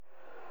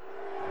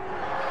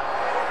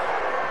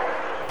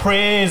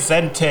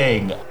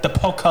Presenting the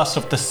podcast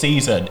of the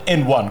season.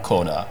 In one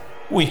corner,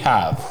 we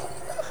have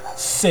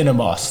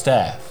Cinema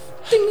Steph.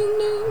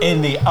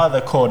 In the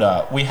other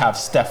corner, we have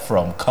Steph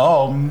from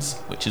Comms,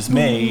 which is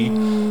me.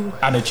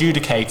 And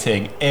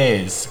adjudicating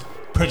is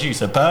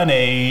producer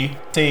Bernie.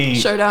 The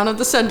Showdown of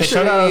the Century. The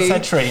Showdown of the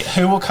Century.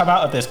 Who will come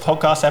out of this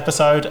podcast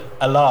episode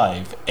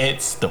alive?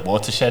 It's the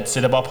Watershed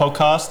Cinema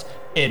podcast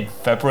in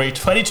February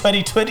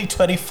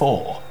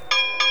 2020-2024.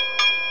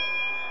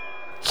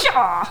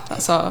 Yeah.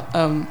 That's our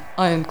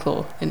Iron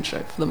Claw intro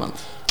for the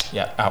month.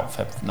 Yeah, out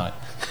Feb 9.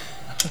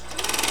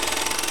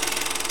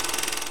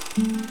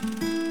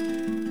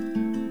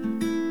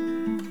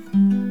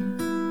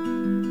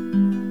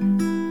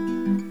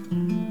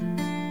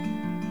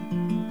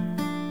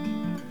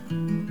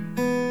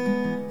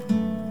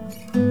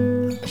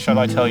 Shall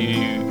I tell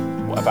you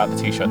about the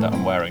t-shirt that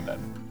I'm wearing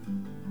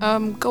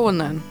then? Go on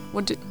then.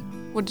 What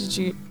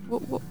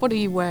are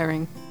you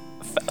wearing?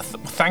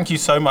 Thank you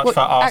so much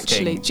for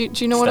asking. Actually,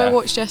 do you know what I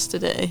watched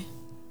yesterday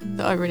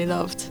that I really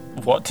loved?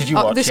 What did you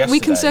watch yesterday? We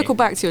can circle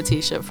back to your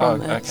t-shirt from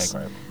this.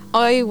 Okay, great.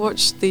 I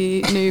watched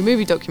the new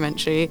movie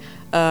documentary,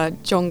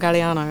 John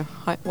Galliano.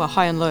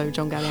 High and Low,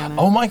 John Galliano.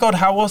 Oh my God,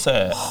 how was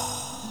it?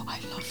 I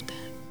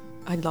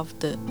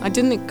loved it.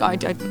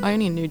 I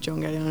only knew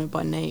John Galliano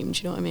by name, do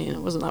you know what I mean? I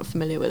wasn't that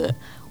familiar with it.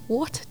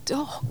 What a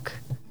dog.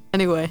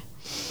 Anyway,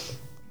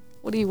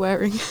 what are you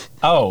wearing?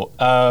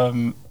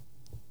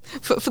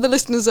 For the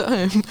listeners at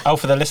home. Oh,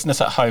 for the listeners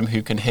at home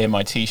who can hear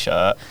my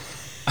t-shirt,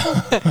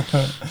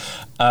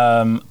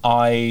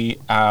 I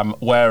am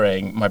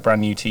wearing my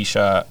brand new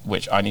t-shirt,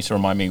 which I need to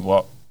remind me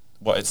what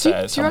it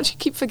says. Do you actually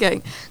keep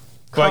forgetting?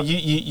 Well,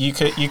 you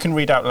can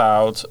read out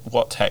loud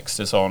what text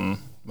is on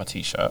my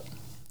t-shirt.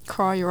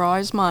 Cry your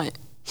eyes, mate.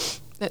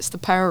 That's the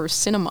power of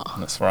cinema.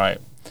 That's right.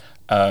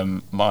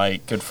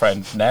 My good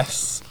friend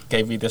Ness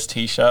gave me this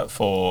t-shirt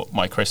for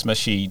my Christmas.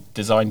 She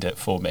designed it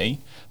for me.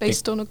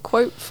 Based on a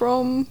quote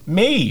from...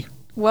 me.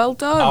 Well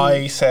done.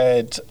 I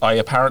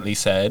apparently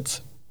said,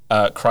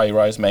 cry your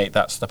eyes, mate,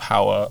 that's the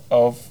power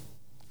of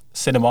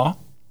cinema.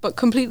 But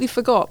completely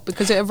forgot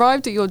because it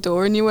arrived at your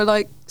door and you were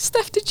like,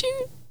 Steph, did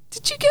you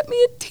get me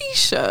a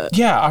t-shirt?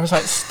 Yeah, I was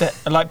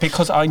like,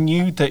 because I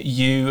knew that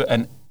you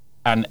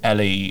and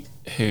Ellie,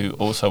 who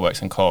also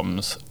works in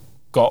comms,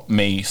 got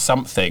me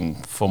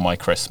something for my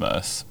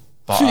Christmas.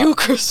 For your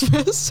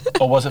Christmas?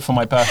 Or was it for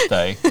my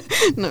birthday?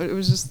 No, it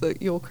was just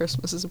your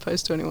Christmas as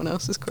opposed to anyone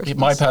else's Christmas.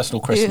 My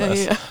personal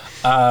Christmas.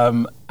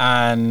 Yeah.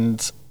 And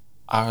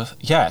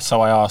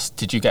so I asked,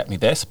 did you get me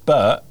this?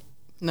 But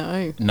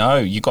no,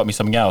 you got me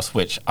something else,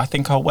 which I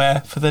think I'll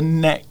wear for the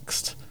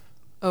next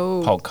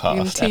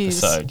podcast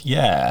episode.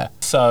 Yeah.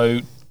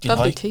 So do you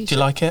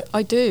like it?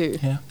 I do.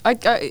 Yeah.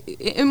 I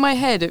in my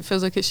head, it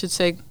feels like it should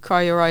say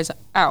 "cry your eyes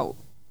out,"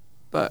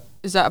 but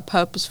is that a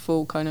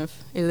purposeful kind of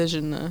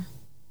elision there?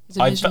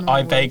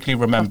 I vaguely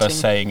remember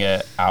saying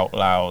it out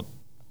loud,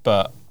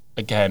 but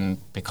again,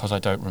 because I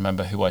don't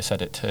remember who I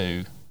said it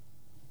to,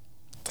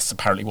 that's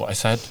apparently what I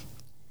said.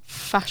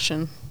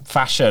 Fashion.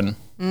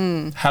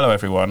 Hello,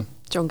 everyone.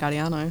 John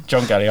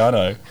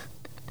Galliano.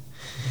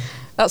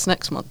 That's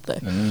next month,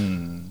 though.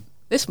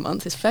 This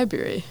month is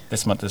February.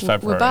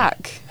 We're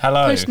back.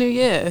 Hello. Post New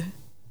Year.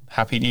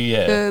 Happy New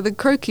Year. The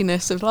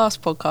croakiness of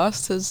last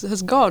podcast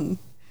has gone.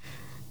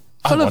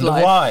 Full I of wonder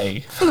life. why.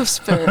 Full of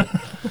spirit.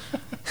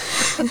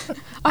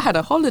 I had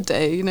a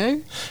holiday, you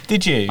know.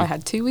 Did you? I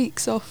had 2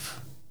 weeks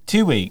off.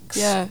 2 weeks?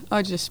 Yeah,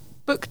 I just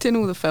booked in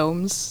all the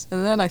films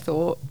and then I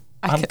thought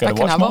I I'm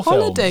can have a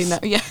holiday now.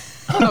 Yeah,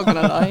 I'm not going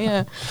to lie,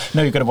 yeah.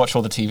 No, you're going to watch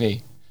all the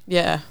TV.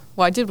 Yeah,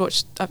 well, I did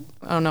watch, I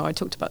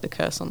talked about The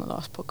Curse on the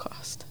last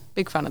podcast.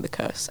 Big fan of The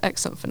Curse.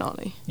 Excellent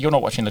finale. You're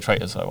not watching The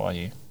Traitors, though, are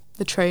you?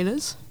 The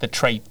trailers? The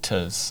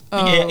Traitors.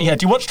 Oh. Yeah,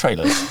 do you watch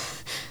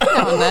trailers?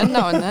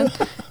 Now and then.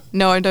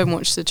 No, I don't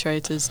watch The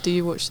Traitors. Do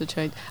you watch The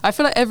Traitors? I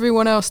feel like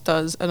everyone else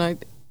does,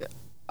 and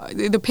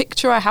the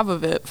picture I have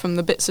of it from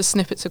the bits of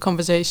snippets of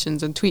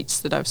conversations and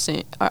tweets that I've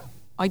seen,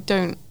 I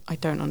don't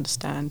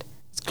understand.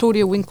 It's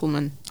Claudia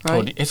Winkleman,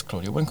 right? It's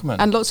Claudia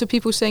Winkleman. And lots of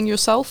people saying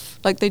yourself,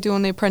 like they do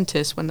on The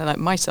Apprentice when they're like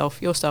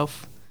myself,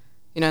 yourself,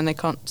 and they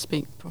can't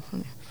speak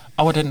properly.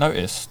 Oh, I didn't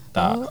notice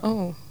that.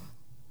 Oh.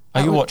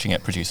 Are you watching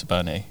it, producer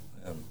Bernie?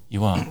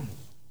 You are. Do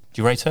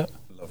you rate it?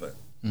 Love it.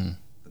 The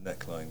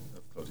neckline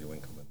of Claudia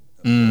Winkleman.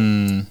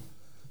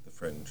 The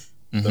fringe.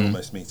 They're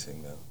almost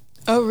meeting now.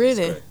 Oh,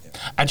 really? Great,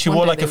 yeah. And she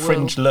wore like a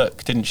fringe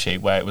look, didn't she?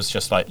 Where it was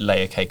just like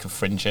layer cake of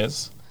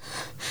fringes.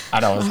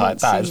 And I was like,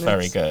 that is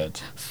very good.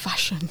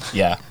 Fashion.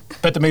 Yeah.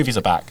 But the movies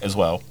are back as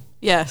well.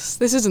 Yes.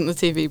 This isn't the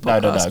TV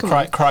podcast.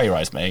 No. Cry your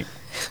eyes, mate.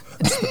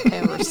 It's the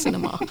power of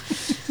cinema.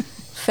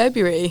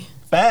 February.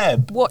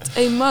 What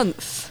a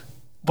month.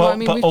 Well,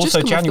 we've but also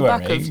just come January.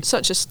 off the back of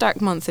such a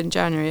stacked month in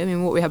January. I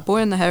mean, we had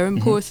Boy and the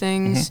Heron, Poor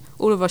Things,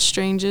 All of Us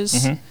Strangers.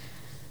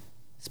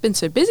 It's been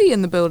so busy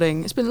in the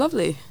building. It's been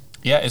lovely.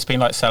 Yeah, it's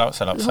been like sell out.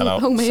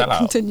 Long may it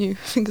continue.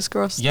 Fingers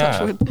crossed. Yeah.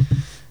 Touch wood.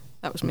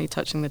 That was me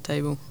touching the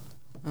table,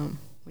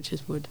 which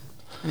is wood.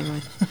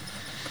 Anyway.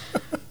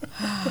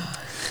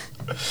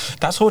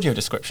 That's audio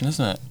description,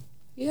 isn't it?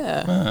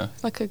 Yeah,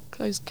 like a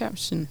closed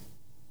caption,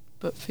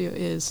 but for your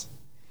ears.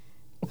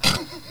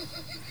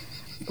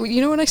 Well,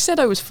 you know, when I said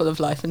I was full of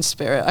life and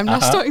spirit, I'm now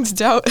starting to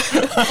doubt.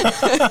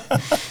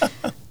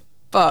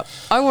 But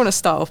I want to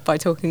start off by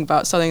talking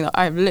about something that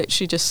I've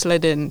literally just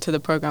slid into the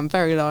programme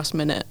very last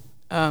minute.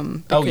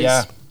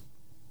 Because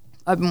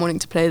I've been wanting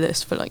to play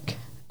this for like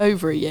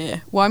over a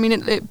year. Well, I mean,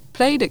 it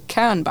played at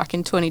Cannes back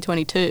in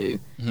 2022,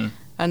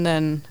 and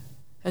then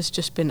has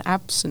just been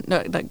absent.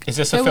 No, like, is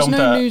this a there film was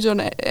no that... news on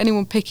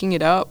anyone picking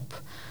it up.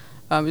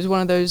 It was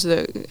one of those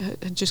that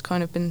had just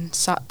kind of been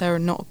sat there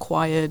and not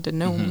acquired, and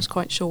no one was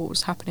quite sure what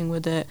was happening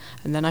with it.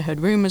 And then I heard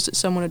rumours that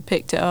someone had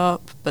picked it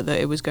up, but that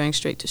it was going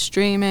straight to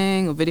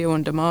streaming or video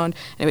on demand.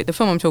 Anyway, the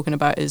film I'm talking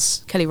about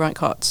is Kelly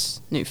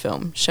Reichardt's new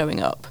film,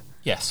 Showing Up.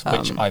 Yes,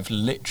 which I've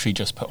literally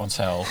just put on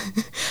sale.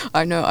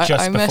 I know. I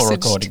before messaged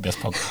recording this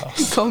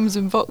podcast. Comms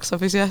and box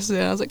office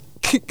yesterday, and I was like,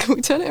 "Can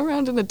we turn it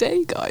around in a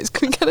day, guys?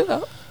 Can we get it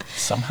up?"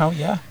 Somehow,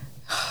 yeah.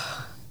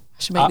 I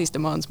should make these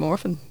demands more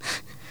often.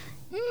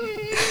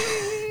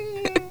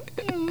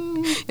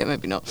 Yeah,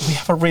 maybe not. We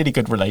have a really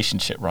good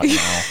relationship right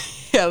now.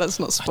 Yeah, let's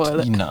not spoil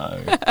it. No.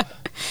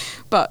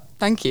 But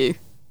thank you.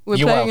 We're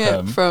You're playing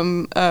welcome. it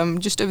from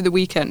just over the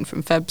weekend,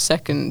 from Feb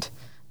 2nd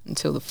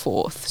until the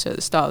 4th, so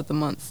the start of the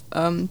month.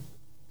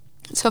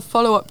 It's her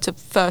follow-up to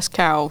First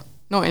Cow,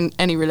 not in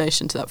any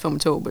relation to that film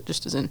at all, but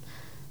just as in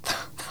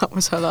that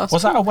was her last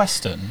Was film. that a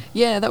Western?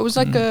 Yeah, that was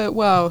like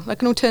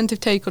like an alternative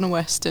take on a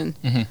Western.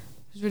 It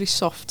was a really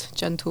soft,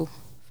 gentle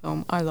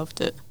film. I loved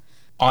it.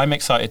 I'm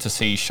excited to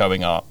see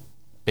Showing Up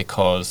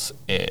because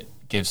it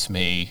gives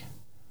me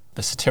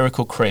the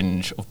satirical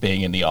cringe of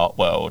being in the art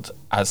world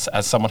as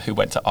someone who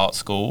went to art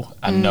school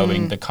and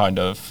knowing the kind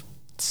of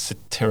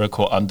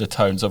satirical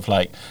undertones of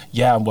like,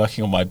 yeah, I'm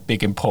working on my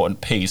big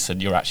important piece,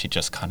 and you're actually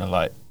just kind of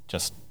like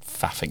just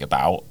faffing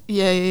about.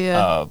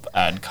 Yeah.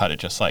 And kind of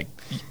just like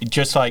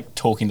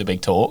talking the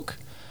big talk.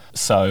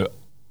 So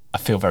I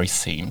feel very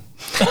seen.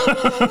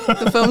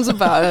 The film's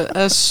about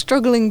a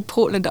struggling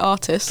Portland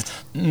artist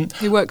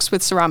who works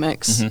with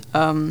ceramics.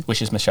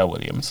 Which is Michelle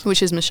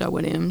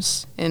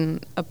Williams.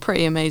 In a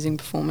pretty amazing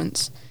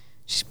performance.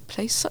 She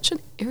plays such an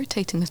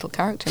irritating little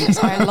character in this.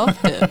 I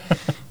loved it.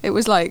 It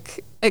was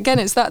like, again,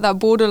 it's that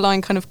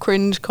borderline kind of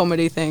cringe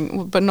comedy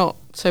thing, but not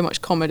so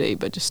much comedy,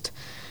 but just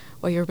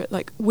where you're a bit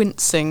like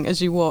wincing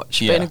as you watch,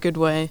 but in a good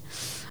way.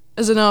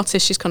 As an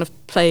artist, she's kind of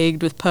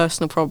plagued with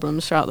personal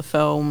problems throughout the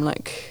film.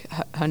 Like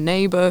her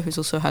neighbour, who's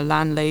also her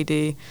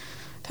landlady,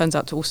 turns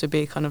out to also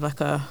be kind of like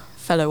a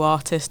fellow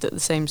artist at the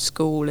same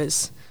school,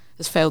 has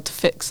failed to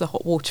fix the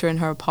hot water in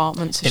her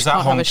apartment, so she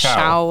can't have a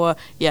shower.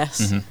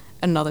 Yes,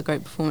 another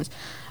great performance.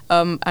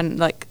 And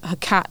like her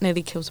cat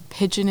nearly kills a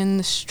pigeon in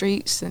the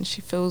streets, and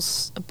she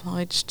feels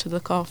obliged to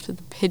look after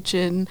the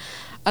pigeon.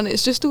 And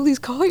it's just all these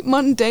quite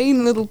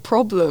mundane little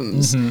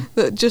problems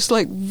that just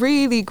like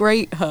really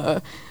grate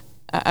her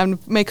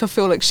and make her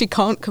feel like she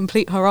can't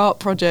complete her art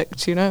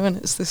project, you know. And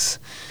it's this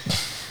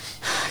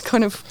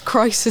kind of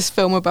crisis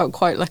film about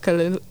quite like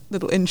a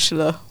little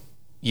insular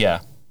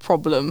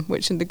problem,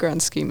 which in the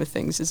grand scheme of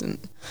things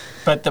isn't.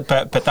 But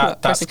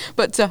that's.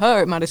 But to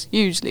her, it matters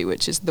hugely,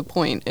 which is the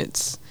point.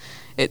 It's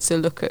a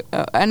look at,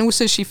 and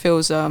also she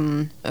feels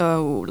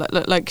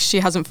like she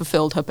hasn't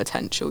fulfilled her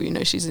potential. You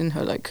know, she's in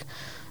her like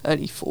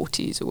early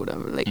 40s or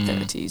whatever, late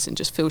 30s, and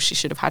just feels she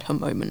should have had her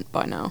moment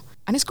by now.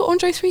 And it's got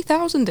Andre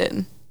 3000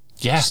 in.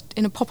 Yeah. Just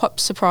in a pop-up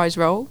surprise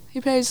role.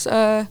 He plays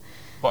the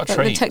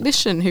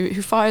technician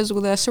who fires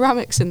all their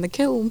ceramics in the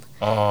kiln.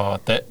 Oh,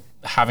 that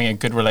having a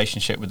good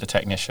relationship with the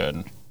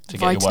technician to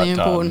get vitally your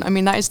work important. done. I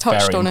mean, that is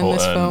touched on in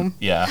this film.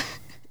 Yeah.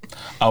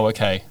 Oh,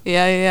 okay.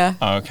 Yeah.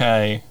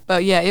 Okay.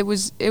 But yeah, it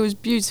was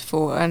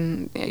beautiful,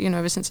 and you know,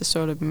 ever since I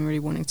saw it, I've been really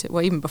wanting to.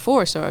 Well, even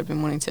before I saw it, I've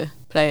been wanting to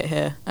play it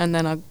here. And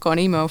then I got an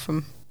email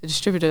from the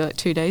distributor like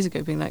 2 days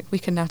ago, being like, "We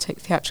can now take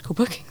theatrical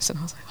bookings," and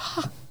I was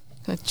like,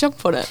 gonna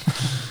jump on it.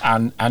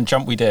 And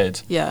jump we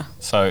did. Yeah.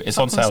 So it's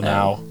on sale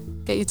now.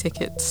 Get your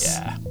tickets.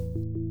 Yeah.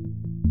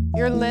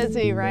 You're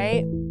Lizzie,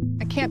 right?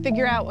 I can't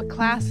figure out what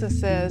class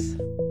this is,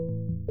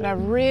 but I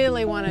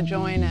really want to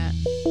join it.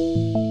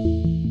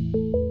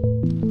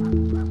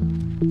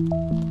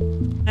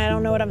 I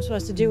don't know what I'm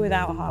supposed to do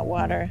without hot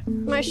water.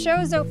 My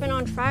show's open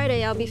on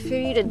Friday. I'll be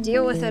free to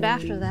deal with it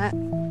after that.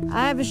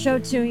 I have a show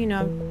too, you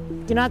know.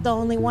 You're not the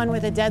only one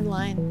with a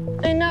deadline.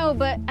 I know,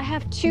 but I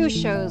have 2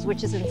 shows,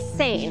 which is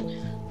insane.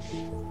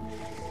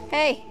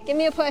 Hey, give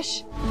me a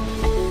push.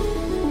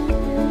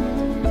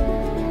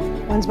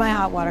 When's my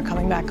hot water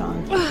coming back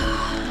on?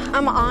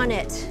 I'm on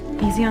it.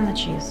 Easy on the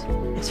cheese.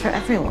 It's for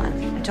everyone.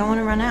 I don't want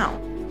to run out.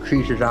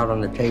 Cheese is out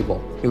on the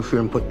table. You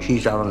shouldn't put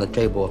cheese out on the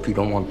table if you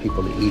don't want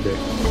people to eat it.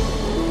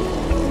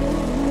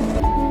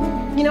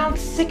 You know, I'm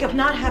sick of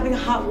not having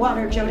hot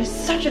water, Joe. It's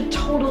such a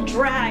total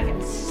drag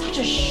and such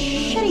a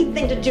shitty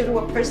thing to do to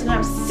a person.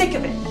 I'm sick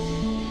of it.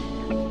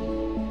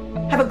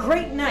 Have a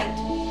great night.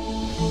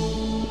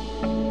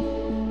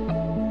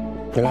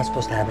 You're not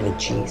supposed to have any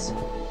cheese.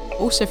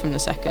 Also from the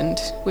 2nd,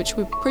 which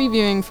we're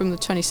previewing from the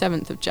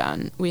 27th of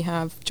Jan, we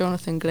have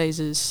Jonathan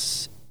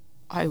Glazer's,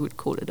 I would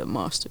call it a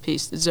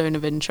masterpiece, The Zone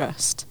of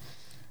Interest.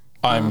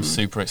 I'm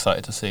super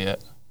excited to see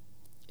it.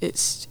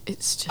 It's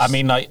just... I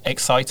mean, like,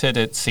 excited,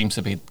 it seems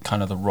to be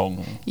kind of the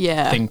wrong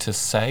thing to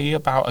say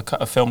about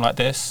a film like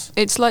this.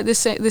 It's like the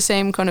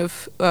same kind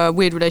of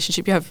weird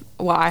relationship you have.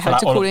 Well, I had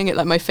to calling it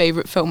like my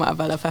favourite film out of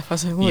LFF. I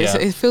was like, well,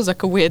 it feels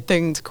like a weird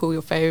thing to call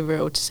your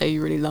favourite or to say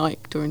you really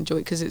liked or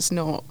enjoyed, because it's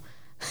not...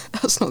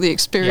 That's not the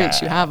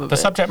experience you have of it. The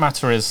subject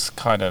matter is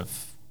kind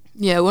of...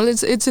 Yeah, well,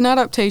 it's an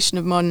adaptation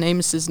of Martin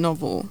Amis's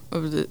novel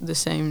of the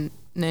same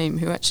name,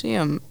 who actually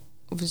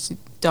obviously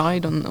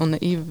died on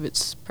the eve of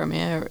its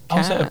premiere at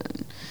Cannes. Oh, is it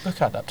a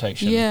book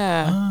adaptation?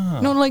 Yeah.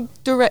 Not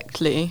like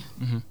directly.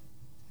 Mm-hmm.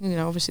 You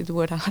know, obviously the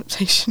word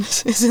adaptation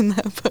is in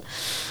there,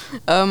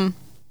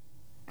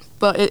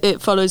 but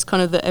it follows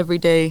kind of the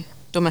everyday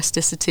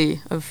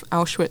domesticity of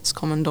Auschwitz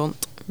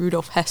commandant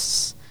Rudolf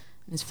Hess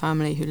and his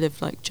family, who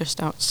lived like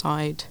just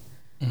outside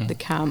the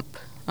camp,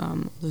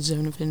 the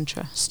zone of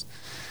interest.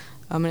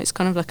 And it's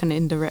kind of like an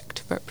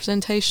indirect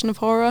representation of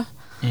horror.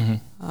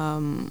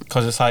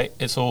 Because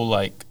it's all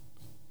like...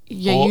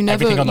 Yeah, you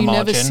never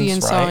margins, see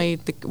inside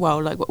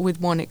right? like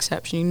with one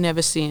exception, you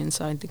never see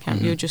inside the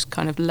camp. You're just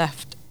kind of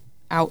left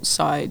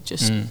outside,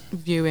 just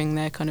viewing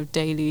their kind of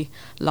daily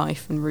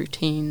life and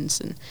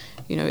routines. And,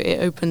 you know, it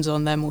opens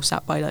on them all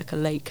sat by like a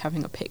lake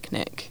having a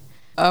picnic.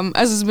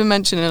 As has been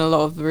mentioned in a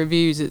lot of the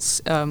reviews,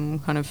 it's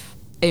kind of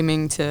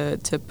aiming to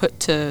put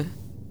to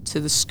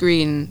the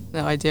screen the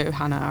idea of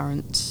Hannah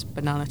Arendt's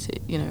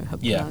banality, you know, her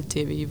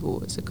banality of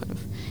evil as a kind of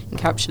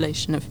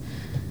encapsulation of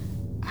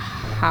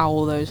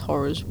how those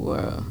horrors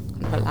were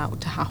kind of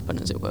allowed to happen,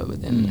 as it were,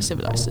 within a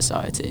civilized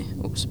society,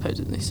 or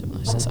supposedly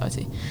civilized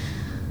society.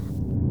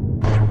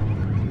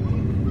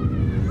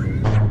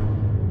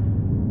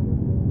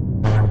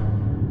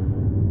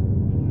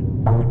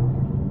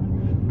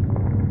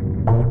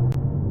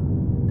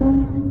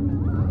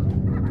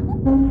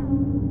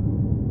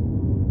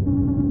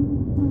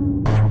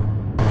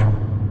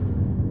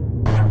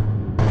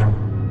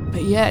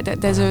 But yeah,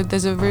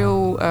 there's a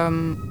real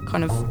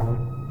kind of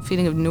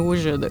feeling of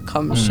nausea that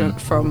comes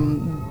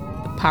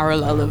from the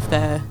parallel of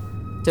their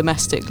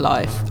domestic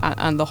life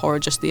and the horror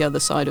just the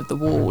other side of the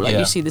wall. Like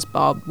you see this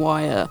barbed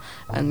wire,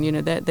 and you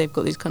know they've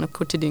got these kind of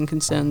quotidian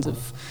concerns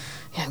of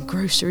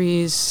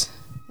groceries,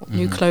 what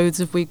new clothes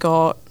have we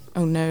got,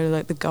 oh no,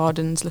 like the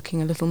garden's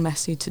looking a little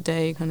messy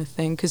today, kind of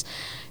thing. Because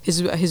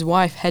his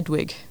wife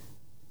Hedwig,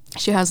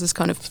 she has this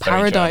kind of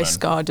paradise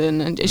garden,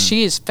 and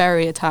she is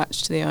very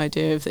attached to the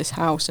idea of this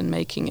house and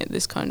making it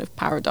this kind of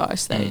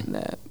paradise,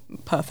 their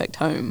perfect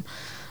home.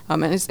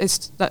 And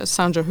it's that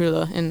Sandra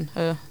Hüller in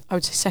her, I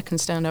would say, second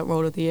standout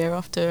role of the year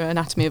after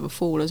Anatomy of a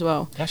Fall as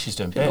well. Yeah, she's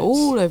doing bits.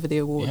 All over the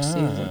awards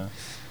season.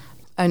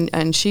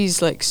 And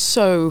she's like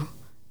so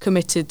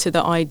committed to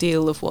the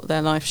ideal of what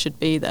their life should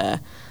be there.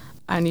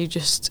 And you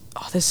just,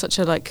 there's such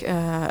a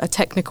a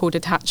technical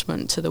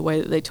detachment to the way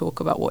that they talk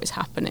about what is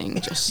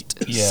happening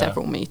just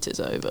several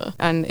meters over.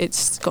 And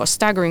it's got a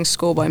staggering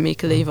score by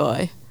Mika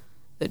Levi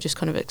that just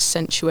kind of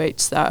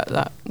accentuates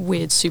that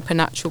weird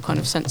supernatural kind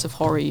of sense of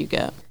horror you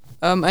get.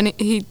 And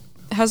he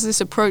has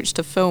this approach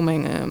to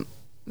filming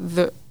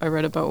that I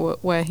read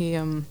about, where he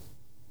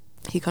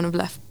kind of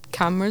left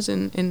cameras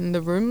in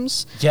the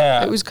rooms.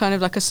 Yeah. It was kind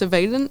of like a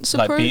surveillance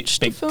approach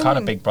to filming. Kind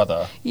of Big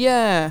Brother.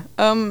 Yeah.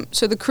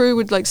 So the crew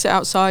would like sit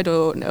outside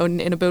or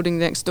in a building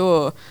next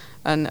door,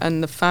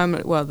 and the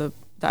family, the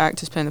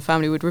actors playing the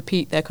family would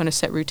repeat their kind of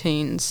set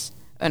routines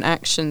and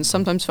actions,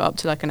 sometimes for up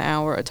to like an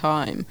hour at a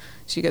time.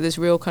 So you get this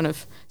real kind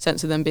of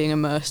sense of them being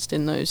immersed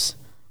in those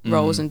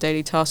roles and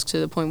daily tasks to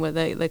the point where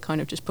they're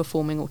kind of just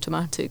performing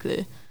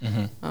automatically.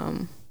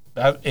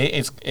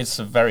 It's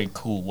a very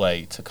cool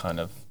way to kind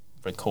of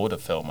record a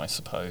film, I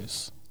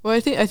suppose. Well,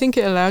 I think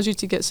it allows you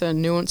to get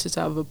certain nuances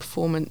out of a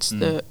performance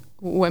that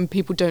when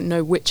people don't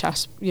know which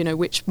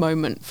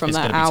moment from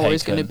that hour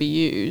is going to be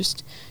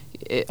used.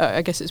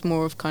 I guess it's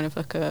more of kind of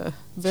like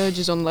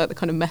verges on like the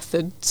kind of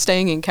method,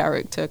 staying in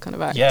character kind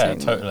of acting. Yeah,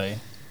 totally.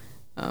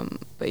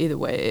 But either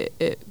way,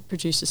 it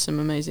produces some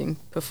amazing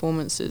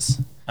performances.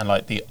 And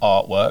like the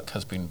artwork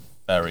has been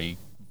very,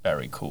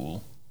 very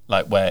cool.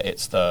 Like where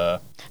it's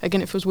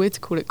again, it feels weird to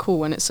call it cool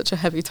when it's such a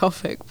heavy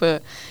topic,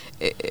 but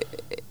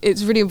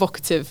it's really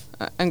evocative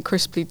and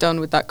crisply done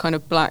with that kind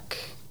of black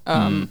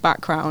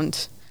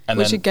background. And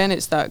which again,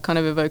 it's that kind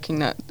of evoking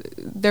that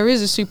there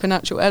is a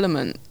supernatural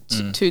element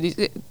to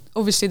these.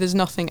 Obviously, there's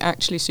nothing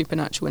actually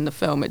supernatural in the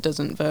film. It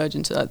doesn't verge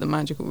into like the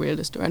magical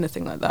realist or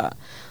anything like that.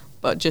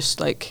 But just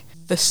like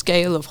the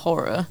scale of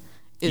horror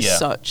is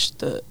such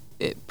that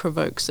it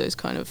provokes those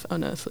kind of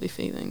unearthly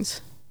feelings,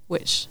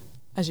 which,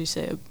 as you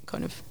say, are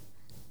kind of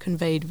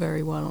conveyed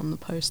very well on the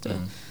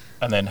poster.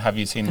 And then have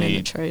you seen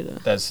the trailer?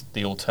 There's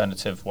the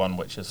alternative one,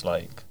 which is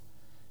like,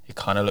 it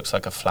kind of looks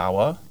like a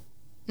flower.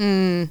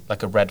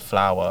 Like a red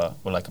flower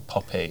or like a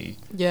poppy.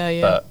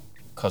 Yeah. But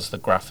because the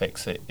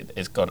graphics,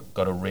 it's got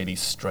a really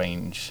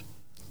strange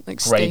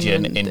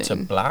gradient into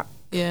black.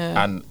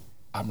 Yeah. And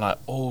I'm like,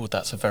 oh,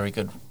 that's a very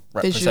good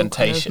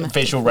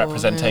visual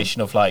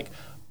representation of like,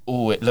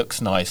 oh, it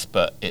looks nice,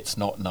 but it's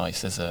not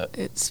nice, is it?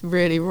 It's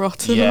really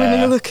rotten when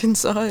you look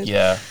inside.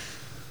 Yeah.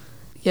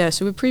 Yeah,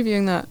 so we're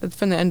previewing that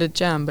from the end of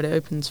Jan, but it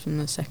opens from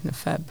the 2nd of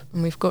Feb.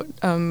 And we've got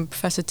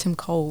Professor Tim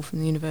Cole from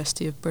the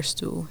University of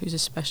Bristol, who's a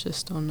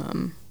specialist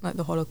on like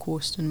the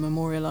Holocaust and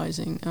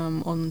memorialising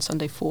on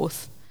Sunday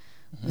 4th,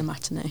 the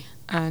matinee.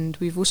 And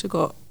we've also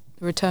got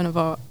the return of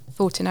our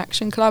Thought in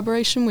Action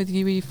collaboration with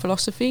UE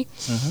Philosophy.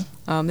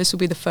 This will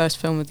be the first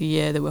film of the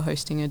year that we're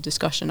hosting a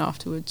discussion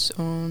afterwards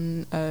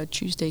on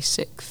Tuesday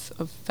 6th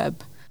of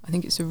Feb. I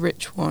think it's a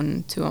rich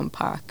one to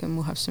unpack, and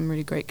we'll have some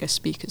really great guest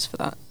speakers for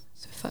that.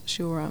 So if that's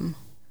your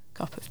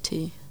cup of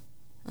tea,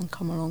 then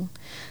come along.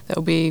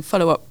 There'll be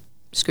follow-up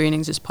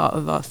screenings as part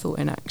of our Thought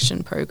in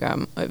Action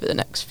programme over the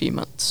next few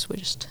months. We're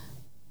just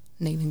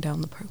nailing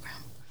down the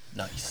programme.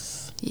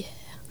 Nice. Yeah.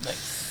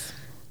 Nice.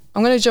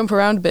 I'm going to jump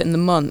around a bit in the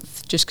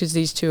month, just because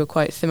these two are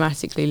quite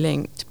thematically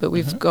linked. But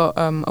we've got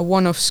a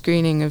one-off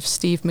screening of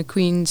Steve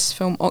McQueen's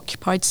film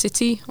Occupied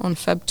City on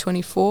Feb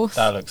 24th.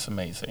 That looks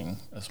amazing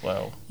as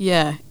well.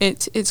 Yeah,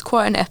 it's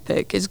quite an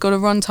epic. It's got a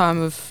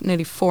runtime of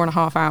nearly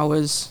 4.5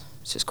 hours.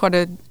 So it's quite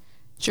a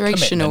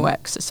durational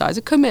exercise,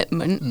 a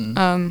commitment.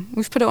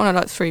 We've put it on at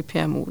like 3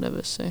 p.m. or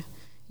whatever, so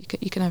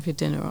you can have your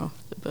dinner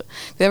after. But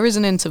there is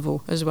an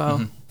interval as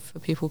well for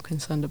people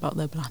concerned about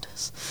their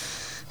bladders.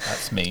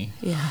 That's me.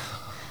 Yeah.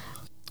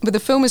 But the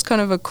film is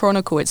kind of a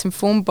chronicle. It's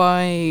informed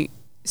by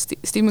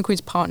Steve McQueen's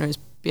partner is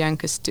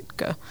Bianca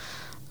Stipka,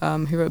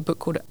 who wrote a book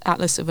called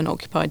Atlas of an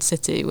Occupied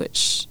City,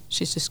 which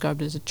she's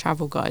described as a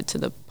travel guide to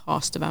the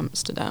past of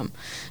Amsterdam.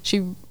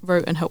 She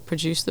wrote and helped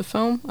produce the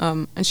film,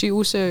 and she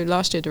also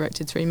last year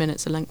directed 3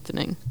 Minutes, A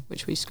Lengthening,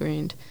 which we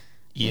screened.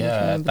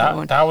 Yeah,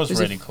 that was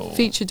really cool.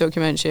 Feature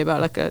documentary about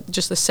like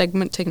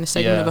taking a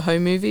segment of a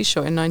home movie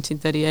shot in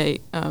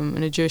 1938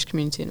 in a Jewish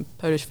community in a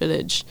Polish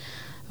village,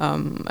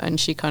 and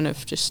she kind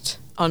of just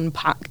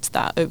unpacked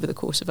that over the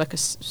course of like a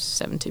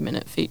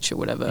 70-minute feature,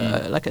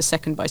 whatever, like a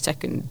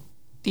second-by-second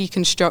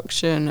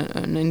deconstruction,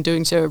 and in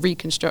doing so a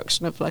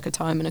reconstruction of like a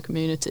time in a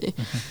community.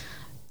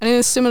 And in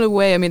a similar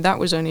way, I mean, that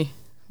was only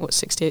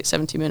 68,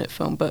 70-minute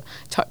film, but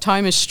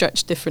time is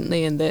stretched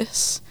differently in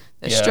this.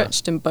 They're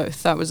stretched in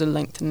both. That was a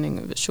lengthening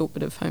of a short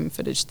bit of home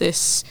footage.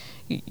 This,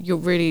 you're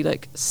really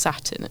like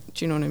sat in it.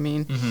 Do you know what I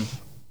mean?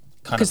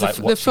 Kind of like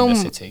watching the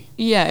city.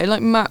 Yeah, it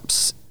like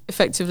maps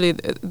effectively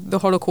the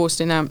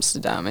Holocaust in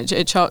Amsterdam.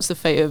 It charts the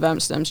fate of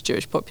Amsterdam's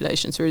Jewish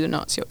population through the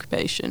Nazi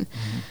occupation,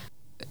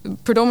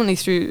 predominantly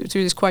through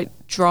this quite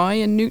dry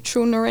and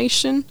neutral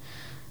narration,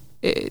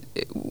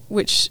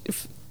 which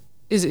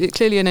is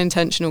clearly an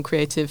intentional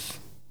creative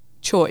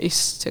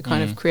choice to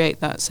kind of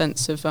create that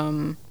sense of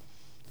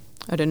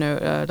I don't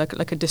know,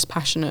 like a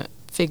dispassionate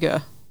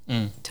figure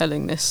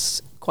telling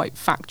this quite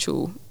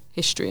factual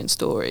history and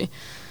story.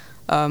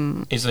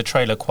 Is the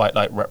trailer quite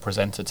like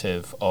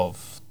representative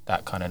of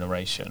that kind of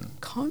narration?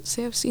 Can't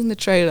say I've seen the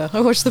trailer.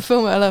 I watched the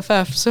film at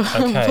LFF, so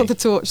I'm bothered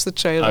to watch the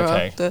trailer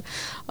after.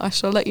 I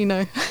shall let you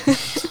know.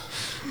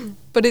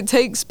 But it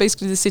takes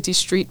basically the city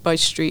street by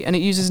street, and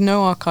it uses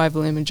no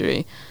archival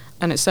imagery,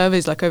 and it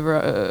surveys like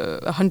over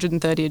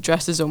 130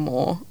 addresses or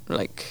more,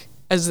 like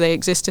as they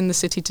exist in the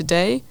city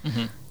today,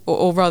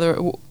 or rather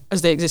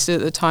as they existed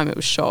at the time it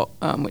was shot,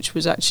 which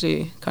was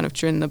actually kind of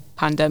during the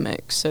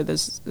pandemic. So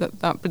there's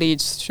that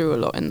bleeds through a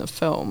lot in the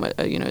film.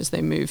 You know, as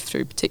they move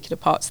through particular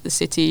parts of the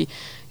city,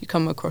 you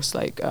come across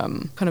like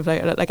kind of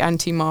like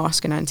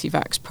anti-mask and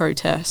anti-vax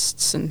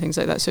protests and things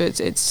like that. So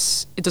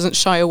it doesn't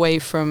shy away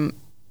from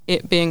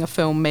it being a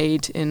film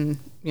made in,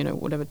 you know,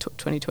 whatever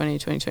 2020,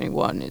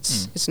 2021.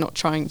 It's not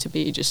trying to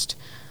be just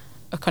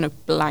a kind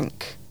of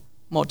blank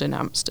modern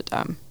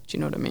Amsterdam. Do you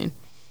know what I mean?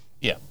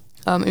 Yeah.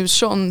 It was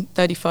shot on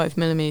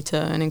 35mm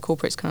and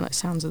incorporates kind of like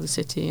sounds of the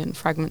city and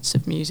fragments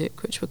of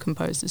music which were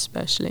composed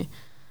especially.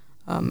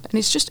 And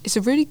it's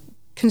a really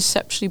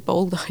conceptually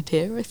bold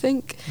idea, I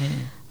think,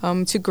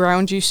 to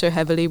ground you so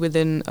heavily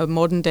within a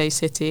modern day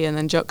city and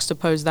then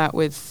juxtapose that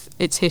with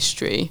its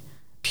history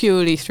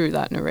purely through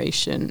that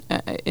narration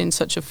in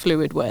such a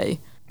fluid way.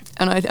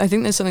 And I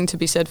think there's something to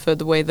be said for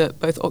the way that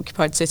both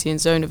Occupied City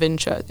and Zone of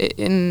Interest,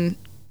 in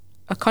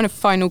a kind of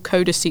final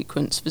coda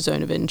sequence for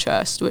Zone of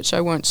Interest, which I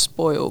won't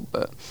spoil,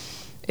 but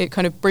it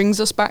kind of brings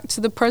us back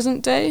to the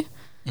present day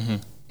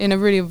in a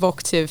really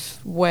evocative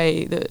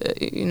way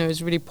that, you know,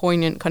 is a really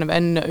poignant kind of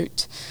end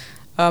note.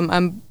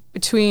 And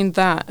between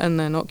that and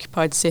then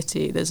Occupied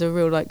City, there's a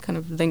real like kind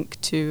of link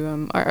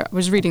to, I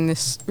was reading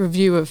this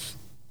review of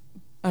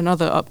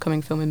another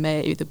upcoming film in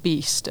May, The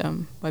Beast,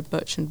 by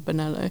Bertrand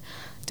Bonello.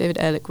 David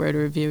Ehrlich wrote a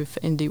review for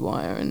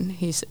IndieWire, and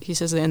he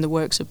says that in the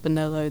works of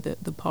Bonello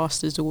that the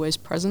past is always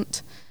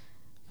present,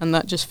 and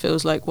that just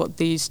feels like what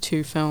these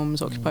two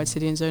films, Occupied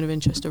City and Zone of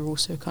Interest, are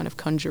also kind of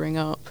conjuring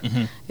up,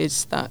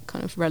 is that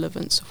kind of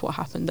relevance of what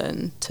happened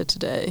then to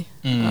today,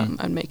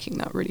 and making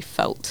that really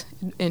felt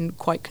in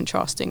quite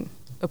contrasting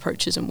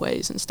approaches and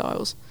ways and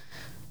styles.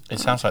 It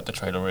sounds like the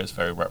trailer is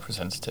very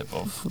representative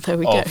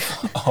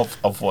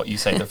of what you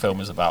say the film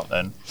is about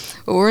then.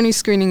 Well, we're only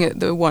screening it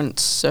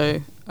once,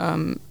 so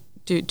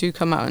do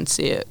come out and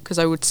see it, because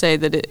I would say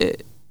that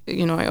it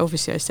you know,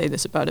 obviously I say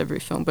this about every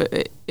film, but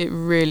it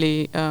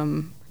really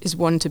is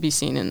one to be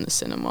seen in the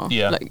cinema.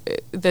 Yeah.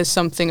 Like, there's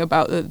something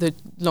about the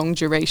long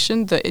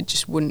duration that it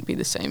just wouldn't be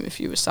the same if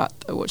you were sat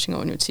there watching it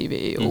on your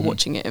TV or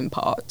watching it in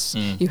parts.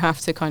 You have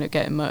to kind of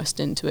get immersed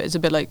into it. It's a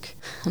bit like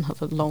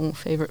another long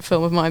favourite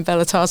film of mine,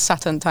 Bellatar's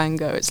Saturn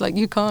Tango. It's like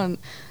you can't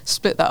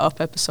split that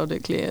up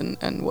episodically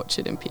and watch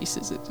it in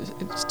pieces. It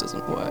just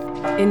doesn't work.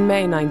 In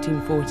May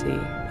 1940,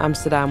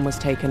 Amsterdam was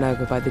taken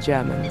over by the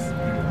Germans.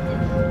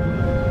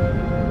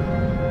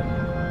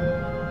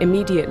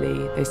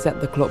 Immediately, they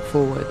set the clock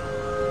forward,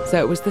 so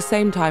it was the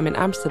same time in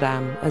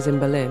Amsterdam as in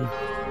Berlin.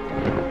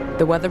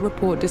 The weather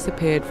report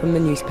disappeared from the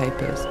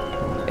newspapers.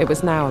 It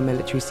was now a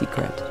military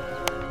secret.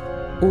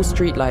 All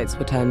streetlights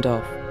were turned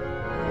off.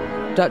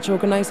 Dutch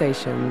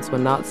organisations were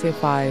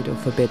Nazified or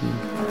forbidden.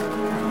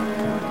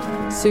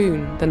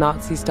 Soon, the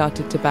Nazis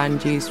started to ban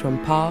Jews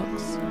from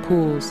parks,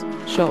 pools,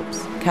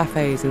 shops,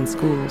 cafes and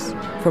schools,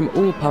 from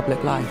all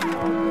public life.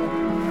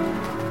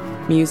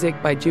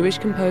 Music by Jewish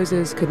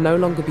composers could no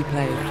longer be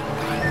played.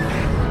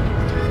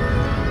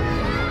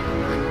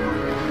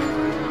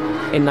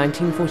 In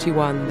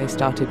 1941, they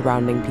started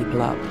rounding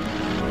people up.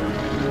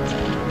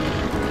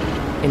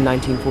 In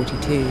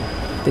 1942,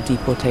 the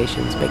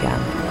deportations began.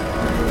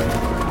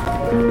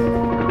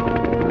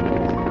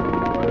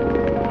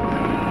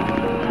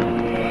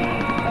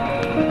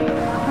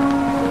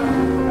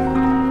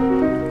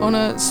 On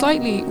a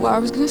slightly, well, I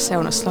was going to say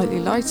on a slightly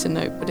lighter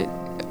note, but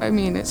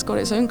it's got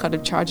its own kind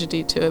of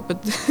tragedy to it.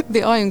 But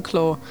the Iron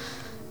Claw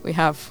we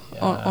have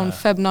on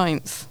Feb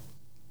 9th,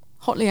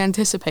 hotly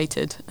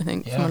anticipated, I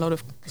think, from a lot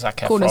of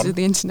corners of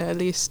the internet at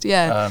least.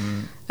 Yeah.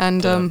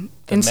 The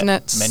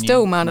internet's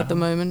still mad at the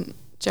moment.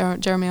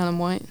 Jeremy Allen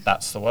White.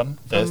 That's the one.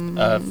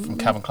 From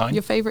Calvin Klein.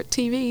 Your favourite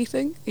TV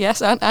thing?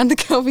 Yes, and the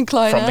Calvin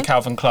Klein. From the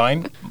Calvin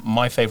Klein.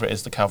 My favourite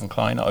is the Calvin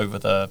Klein over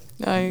the...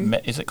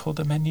 is it called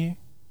The Menu?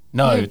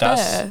 No,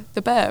 that's...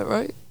 The Bear,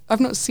 right? I've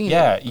not seen it.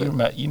 Yeah,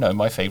 you know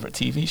my favourite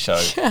TV show.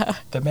 Yeah.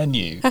 The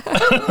Menu.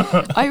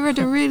 I read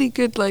a really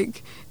good,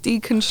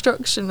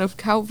 deconstruction of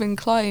Calvin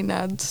Klein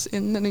ads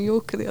in The New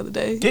Yorker the other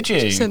day. Did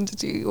you? Send it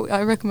to you.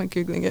 I recommend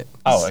Googling it.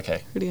 Oh,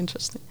 okay. Really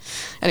interesting.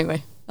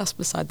 Anyway, that's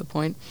beside the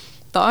point.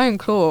 The Iron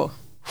Claw,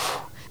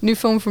 new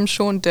film from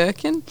Sean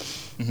Durkin.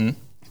 Mm-hmm.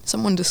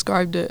 Someone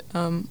described it,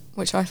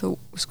 which I thought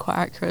was quite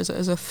accurate,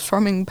 as a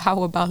thrumming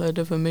power ballad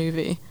of a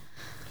movie.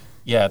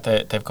 Yeah,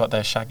 they've got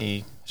their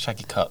shaggy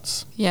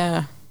cuts.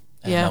 Yeah,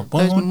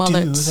 those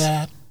mullets,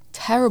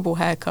 terrible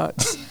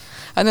haircuts,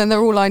 and then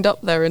they're all lined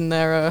up there in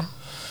their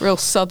real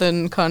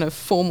southern kind of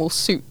formal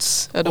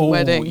suits at a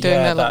wedding, doing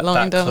their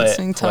line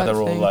dancing type thing.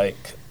 Where they're all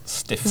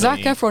stiffly. Zac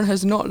Efron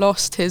has not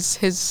lost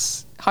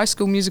his High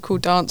School Musical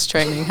dance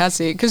training, has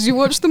he? Because you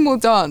watch them all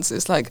dance,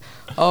 it's like,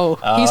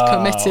 he's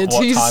committed.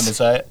 What time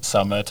is it?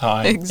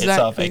 Summertime. Exactly. It's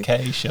our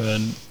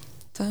vacation.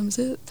 Time is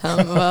it?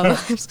 Time of our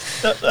lives.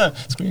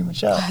 Scream and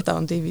shout. I had that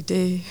on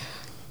DVD.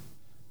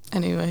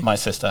 Anyway. My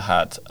sister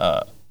had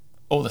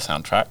all the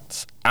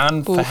soundtracks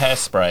and for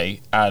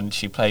Hairspray, and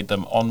she played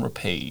them on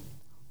repeat.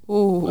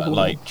 Ooh.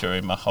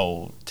 During my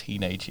whole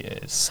teenage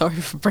years. Sorry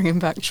for bringing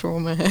back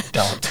trauma here.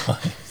 Dark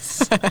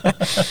times.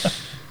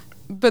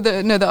 But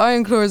the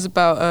Iron Claw is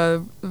about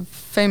a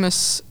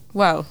famous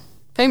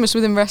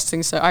within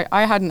wrestling, so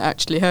I hadn't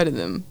actually heard of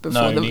them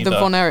before. The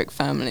Von Erich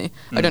family.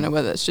 I don't know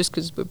whether it's just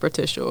because we're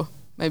British or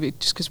maybe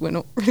just because we're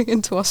not really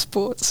into our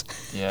sports.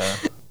 Yeah.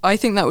 I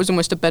think that was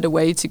almost a better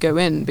way to go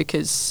in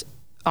because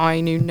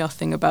I knew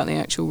nothing about the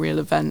actual real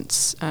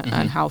events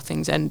and how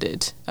things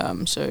ended.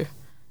 So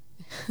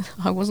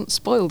I wasn't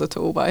spoiled at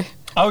all by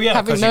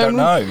having known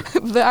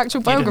the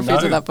actual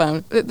biographies of that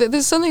band.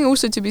 There's something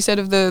also to be said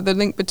of the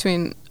link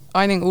between,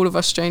 I think, All of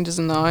Us Strangers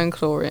and the Iron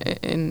Claw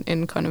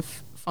in kind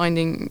of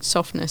finding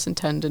softness and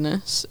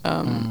tenderness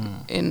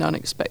in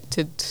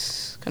unexpected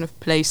kind of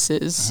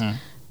places. Mm-hmm.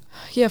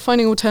 Yeah,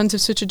 finding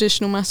alternatives to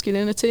traditional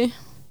masculinity.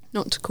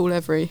 Not to call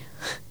every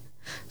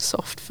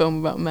soft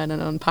film about men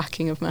and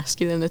unpacking of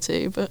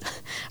masculinity, but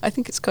I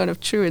think it's kind of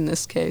true in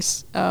this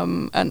case.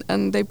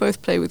 And they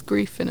both play with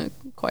grief in a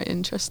quite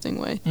interesting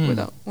way,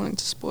 without wanting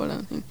to spoil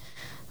anything.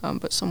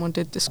 But someone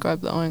did describe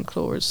the Iron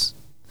Claw as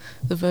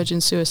the virgin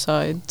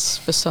suicides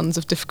for sons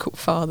of difficult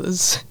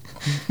fathers.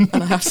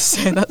 And I have to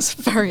say that's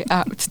a very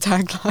apt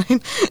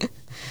tagline.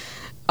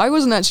 I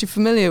wasn't actually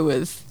familiar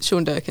with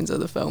Sean Durkin's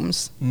other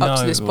films up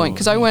to this point,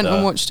 because I went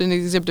and watched an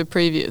exhibited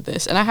preview of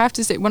this, and I have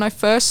to say, when I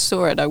first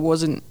saw it, I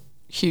wasn't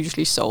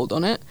hugely sold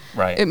on it.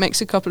 Right. It makes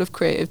a couple of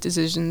creative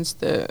decisions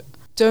that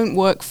don't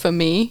work for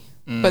me,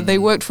 but they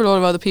worked for a lot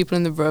of other people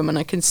in the room, and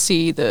I can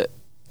see that,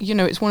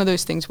 it's one of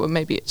those things where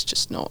maybe it's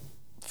just not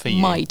for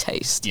you. My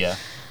taste. Yeah.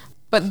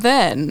 But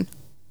then,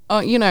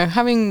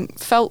 having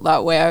felt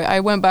that way, I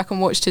went back and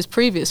watched his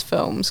previous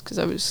films because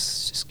I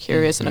was just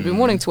curious, and I've been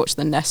wanting to watch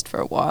The Nest for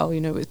a while,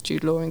 with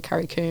Jude Law and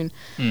Carrie Coon.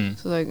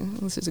 So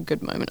this is a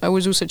good moment. I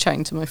was also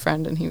chatting to my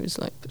friend, and he was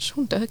like, "But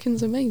Sean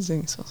Durkin's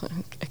amazing." So I was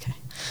like, "Okay,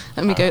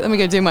 let me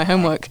go do my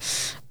homework."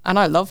 And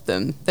I loved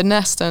them. The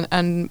Nest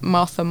and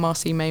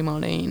Marcy May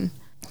Marlene.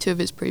 Two of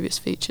his previous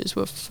features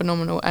were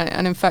phenomenal.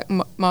 And in fact,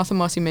 Martha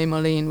Marcy May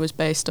Marlene was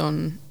based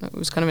on, it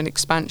was kind of an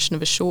expansion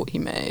of a short he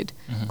made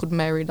called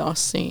Mary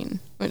Last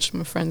Seen, which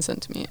my friend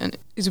sent to me. And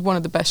it's one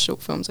of the best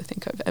short films I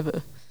think I've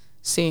ever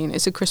seen.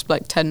 It's a crisp,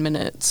 10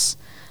 minutes.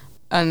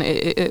 And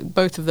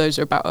both of those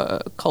are about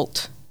a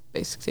cult,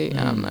 basically,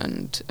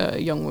 and a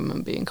young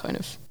woman being kind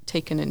of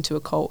taken into a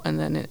cult. And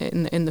then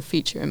in the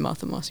feature in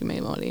Martha Marcy May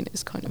Marlene,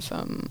 it's kind of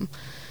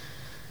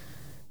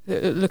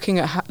looking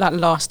at that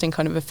lasting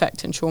kind of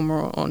effect and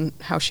trauma on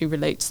how she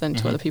relates then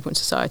to other people in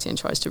society and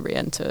tries to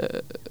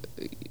re-enter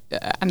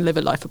and live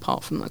a life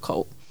apart from the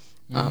cult.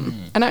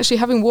 And actually,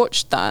 having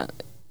watched that,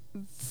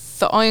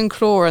 the Iron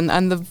Claw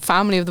and the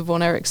family of the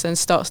Von Erichs then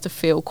starts to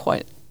feel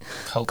quite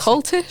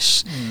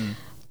cultish,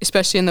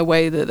 especially in the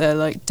way that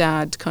their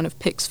dad kind of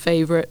picks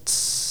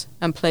favourites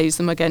and plays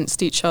them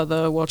against each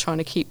other while trying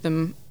to keep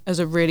them as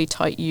a really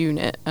tight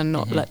unit and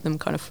not let them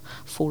kind of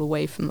fall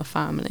away from the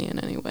family in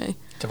any way.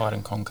 Divide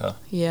and conquer.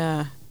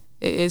 Yeah.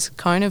 It is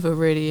kind of a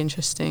really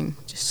interesting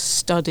just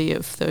study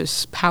of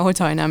those power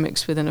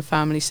dynamics within a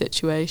family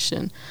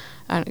situation.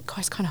 And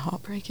it's kind of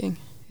heartbreaking.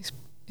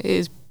 It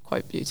is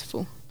quite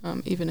beautiful,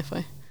 even if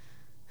I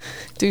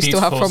do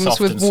still have problems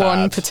with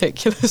one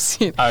particular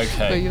scene.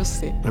 Okay. But you'll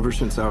see. Ever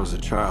since I was a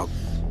child,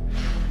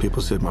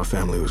 people said my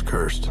family was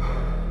cursed.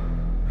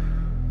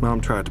 Mom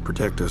tried to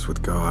protect us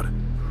with God.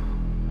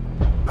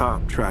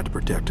 Pop tried to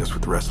protect us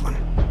with wrestling.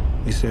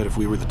 He said if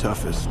we were the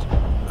toughest,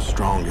 the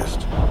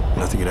strongest,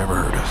 nothing had ever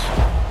hurt us.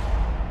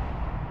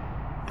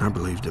 I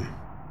believed him.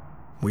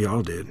 We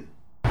all did.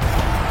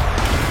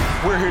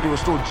 We're here to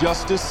restore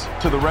justice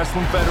to the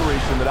Wrestling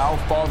Federation that our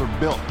father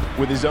built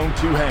with his own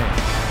two hands.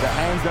 The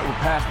hands that were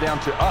passed down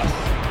to us.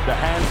 The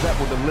hands that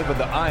will deliver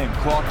the Iron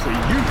Claw to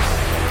you.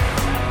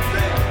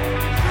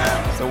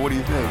 So what do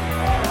you think?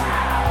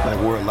 Like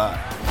we're alive.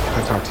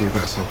 I talk to you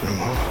about something,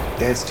 Mom.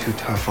 Dad's too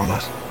tough on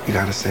us. You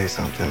gotta say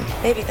something.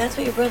 Baby, that's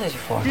what your brothers are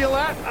for. Feel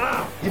that?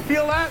 You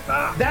feel that?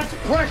 That's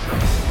pressure.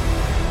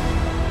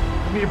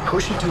 You're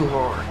pushing too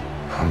hard.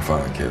 I'm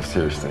fine, kid.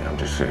 Seriously, I'm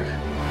just sick.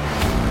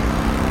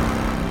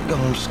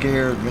 I'm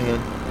scared, man.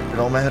 It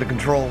all out of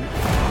control. The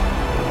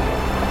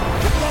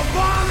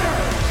Bonner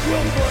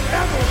will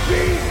forever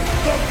be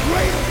the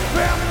greatest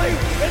family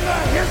in the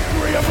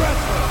history of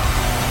wrestling.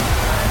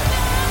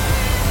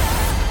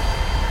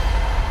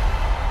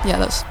 Yeah,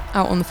 that's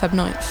out on the Feb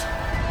 9th.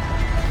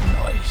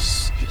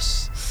 Nice.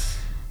 Yes.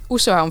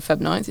 Also out on Feb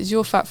 9th is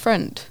Your Fat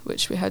Friend,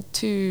 which we had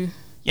two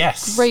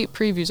great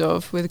previews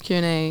of with a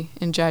Q&A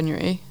in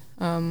January.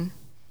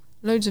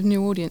 Loads of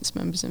new audience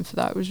members in for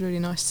that. It was really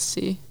nice to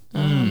see.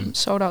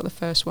 Sold out the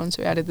first one,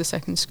 so we added the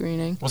second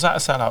screening. Was that a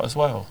sellout as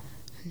well?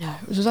 No,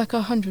 it was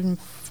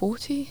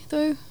 140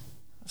 though.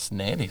 That's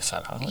nearly a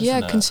sellout, isn't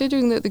it? it?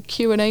 Considering that the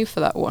Q&A for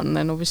that one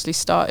then obviously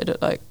started at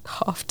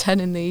 10:30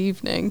 in the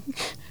evening.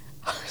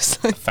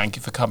 Thank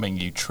you for coming,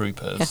 you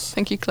troopers. Yeah,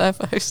 thank you, Claire,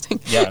 for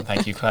hosting. Yeah,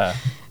 thank you, Claire.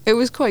 It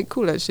was quite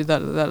cool actually.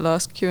 That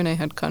last Q&A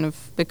had kind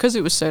of, because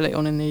it was so late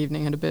on in the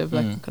evening, had a bit of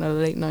kind of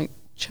late night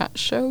chat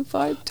show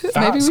vibe to it.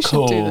 That's Maybe we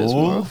cool. should do this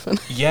more often.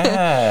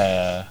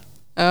 Yeah.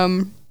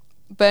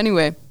 But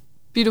anyway,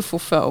 beautiful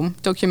film,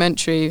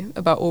 documentary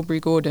about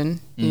Aubrey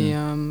Gordon, the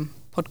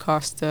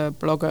podcaster,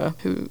 blogger,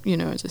 who,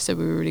 as I said,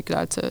 we were really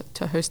glad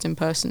to host in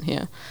person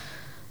here.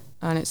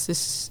 And it's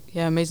this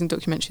amazing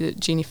documentary that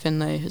Jeannie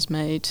Finlay has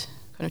made,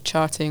 kind of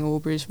charting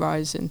Aubrey's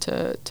rise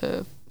into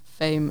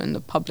fame and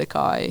the public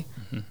eye,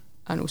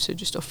 and also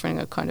just offering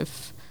a kind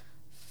of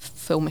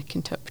filmic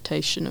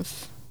interpretation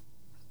of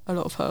a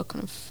lot of her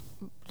kind of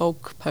blog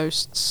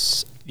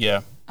posts.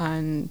 Yeah.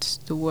 And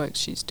the work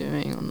she's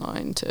doing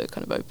online to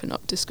kind of open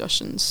up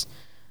discussions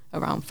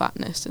around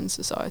fatness in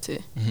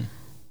society.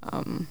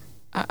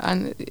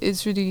 And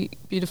it's really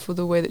beautiful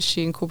the way that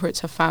she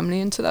incorporates her family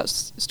into that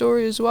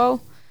story as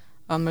well.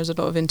 There's a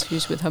lot of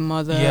interviews with her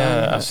mother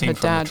and her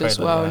dad as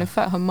well. Yeah. And in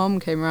fact, her mum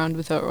came around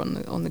with her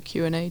on the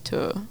Q&A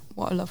tour.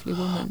 What a lovely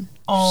woman.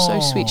 So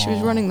sweet. She was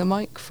running the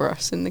mic for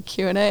us in the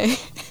Q&A.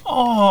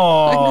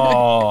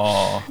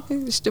 Oh.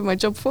 She did my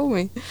job for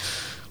me.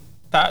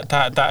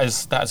 That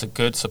is a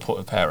good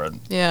supportive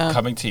parent. Yeah.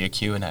 Coming to your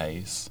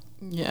Q&As.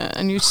 Yeah,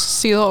 and you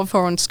see a lot of her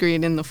on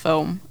screen in the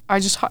film. I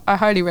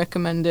highly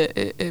recommend it.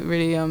 It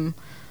really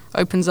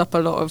opens up a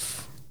lot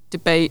of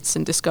debates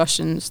and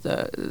discussions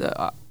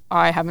that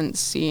I haven't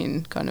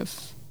seen kind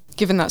of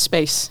given that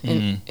space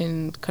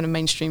in kind of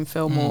mainstream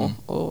film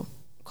or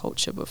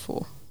culture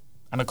before.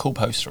 And a cool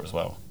poster as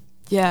well.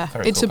 Yeah,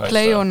 Very it's cool a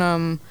play poster.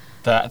 on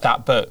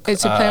that book.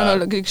 It's a play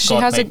on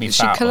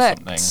she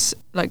collects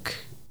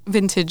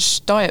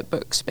vintage diet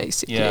books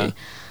basically. Yeah.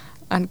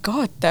 And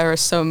God, there are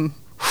some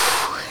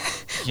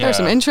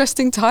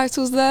interesting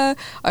titles there.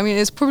 I mean,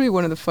 it's probably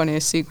one of the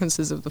funniest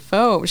sequences of the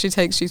film. She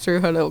takes you through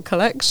her little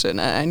collection,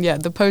 and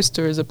the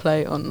poster is a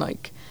play on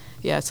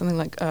something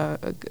like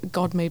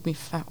God made me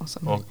fat or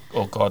something.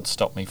 Or God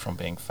stopped me from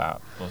being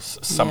fat, or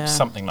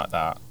something like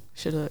that.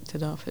 Should have looked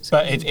it up.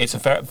 It's a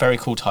very, very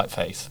cool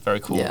typeface. Very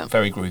cool,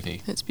 very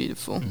groovy. It's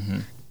beautiful.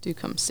 Do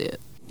come see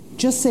it.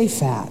 Just say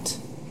fat.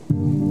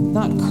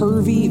 not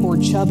curvy or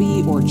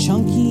chubby or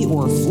chunky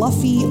or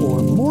fluffy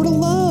or more to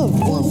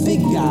love or big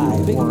guy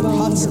or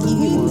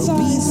husky or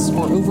obese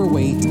or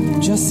overweight.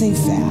 Just say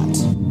fat.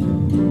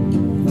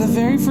 The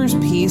very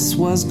first piece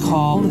was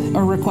called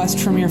A Request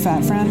from Your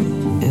Fat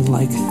Friend, and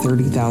like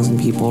 30,000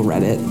 people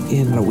read it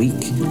in a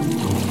week.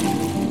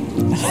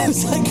 And I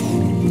was like,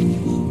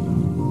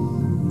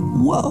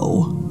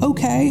 whoa,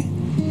 okay.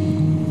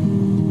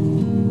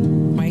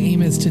 My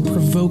aim is to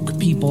provoke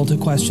people to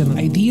question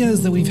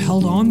ideas that we've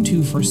held on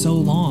to for so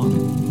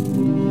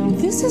long.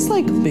 This is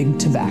like big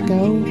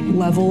tobacco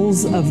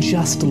levels of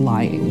just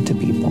lying to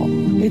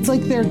people. It's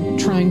like they're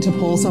trying to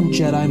pull some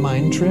Jedi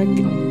mind trick.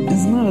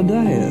 It's not a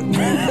diet.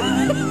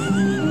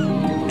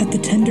 At the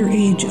tender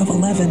age of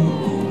 11,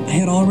 I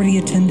had already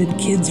attended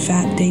kids'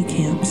 fat day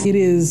camps. It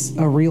is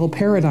a real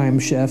paradigm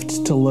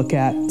shift to look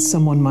at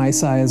someone my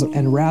size,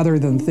 and rather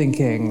than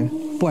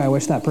thinking, boy, I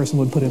wish that person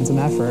would put in some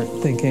effort,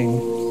 thinking,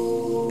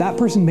 that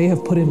person may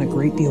have put in a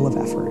great deal of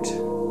effort.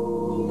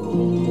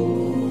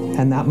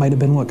 And that might have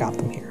been what got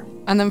them here.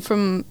 And then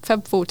from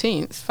Feb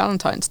 14th,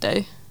 Valentine's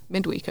Day,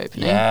 midweek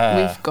opening,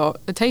 we've got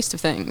A Taste of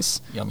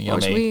Things. Yummy, or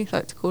as we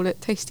like to call it,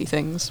 Tasty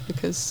Things,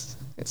 because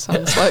it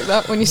sounds like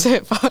that when you say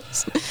it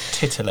fast.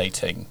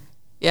 Titillating.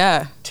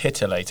 Yeah.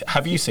 Titillating.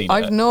 Have you seen it?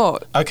 I've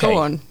not. Okay. Go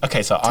on.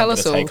 Okay, so I'm going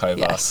to take over.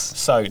 Yes.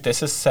 So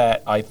this is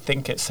set, I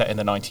think it's set in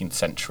the 19th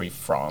century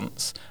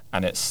France,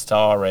 and it's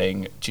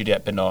starring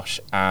Juliette Binoche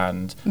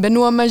and...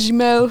 Benoît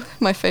Magimel,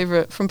 my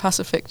favourite from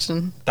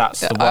Pacifiction. That's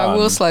the one. I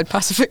will slide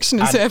Pacifiction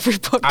into every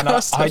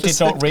podcast. And I did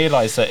not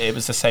realise that it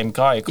was the same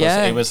guy,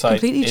 because it was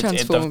like completely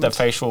transformed. The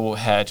facial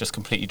hair just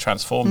completely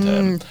transformed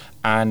him.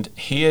 And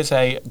he is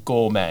a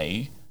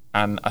gourmet.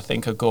 And I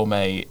think a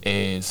gourmet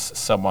is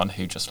someone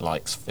who just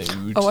likes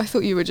food. Oh, I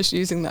thought you were just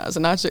using that as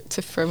an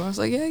adjective for him. I was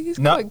like, yeah, he's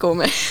quite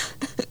gourmet.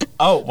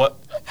 Oh, what?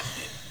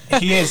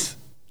 He is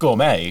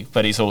gourmet,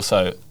 but he's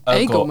also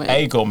a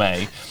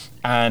gourmet.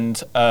 And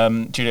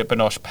Juliette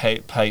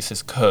Binoche plays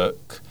his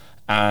cook.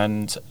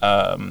 And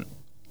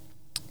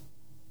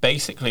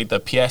basically the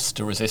pièce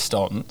de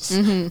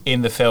résistance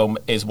in the film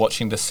is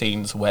watching the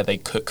scenes where they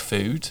cook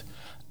food.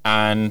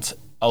 And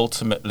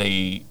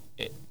ultimately...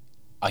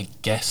 I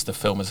guess the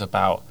film is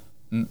about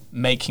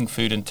making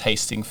food and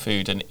tasting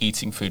food and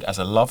eating food as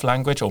a love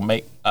language, or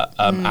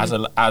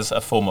as a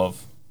form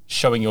of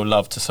showing your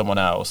love to someone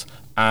else.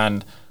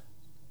 And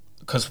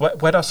because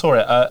when I saw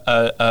it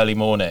early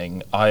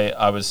morning,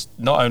 I was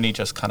not only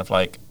just kind of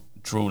like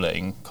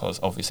drooling, because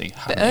obviously...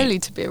 A bit early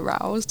to be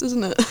aroused,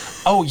 isn't it?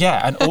 Oh,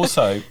 yeah. And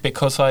also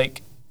because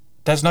like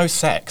there's no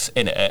sex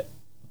in it,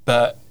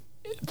 but...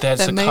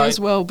 There may as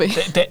well be.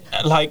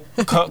 Like,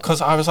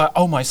 because I was like,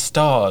 oh my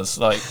stars!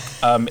 Like,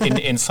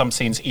 in some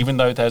scenes, even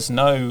though there's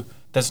no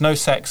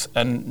sex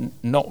and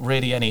not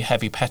really any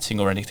heavy petting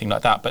or anything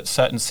like that, but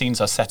certain scenes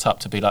are set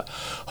up to be like,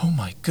 oh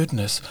my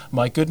goodness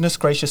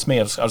gracious me!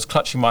 I was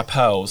clutching my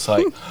pearls,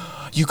 like,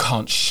 you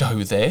can't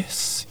show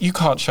this. You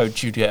can't show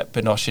Juliette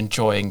Binoche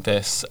enjoying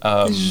this.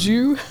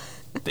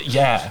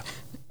 Yeah.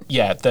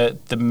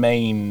 The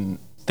main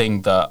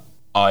thing that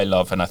I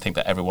love, and I think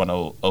that everyone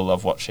will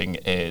love watching,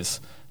 is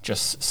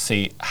just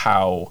see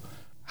how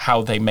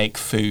they make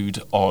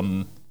food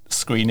on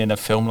screen in a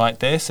film like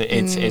this.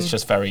 It's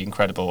just very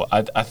incredible.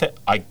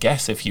 I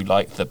guess if you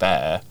like The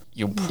Bear,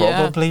 you'll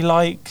probably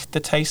like The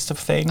Taste of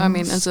Things. I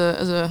mean, as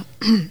a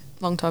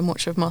long-time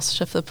watcher of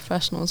MasterChef The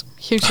Professionals,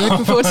 hugely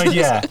looking forward to this.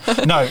 Yeah,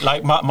 no,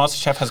 like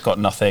MasterChef has got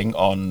nothing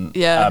on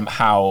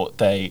how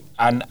they,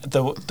 and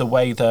the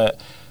way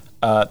that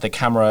the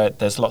camera,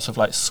 there's lots of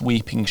like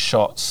sweeping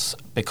shots,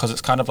 because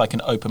it's kind of like an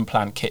open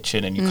plan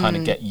kitchen, and you kind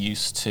of get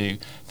used to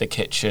the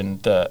kitchen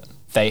that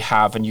they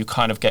have, and you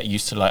kind of get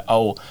used to like,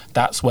 oh,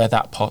 that's where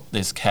that pot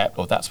is kept,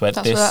 or that's where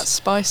where that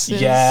spice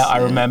is. Yeah, I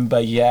remember.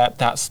 Yeah,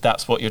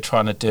 that's what you're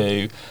trying to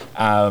do.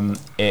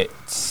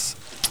 It's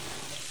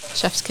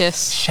Chef's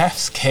Kiss.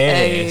 Chef's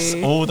Kiss.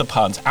 Hey. All the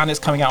puns, and it's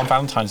coming out on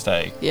Valentine's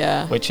Day.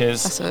 Yeah, which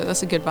is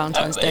that's a good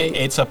Valentine's Day.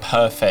 It's a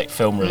perfect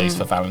film release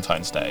for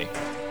Valentine's Day.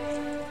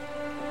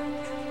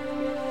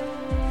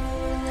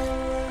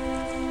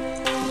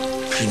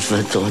 Plus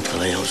de 20 ans à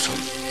travailler ensemble.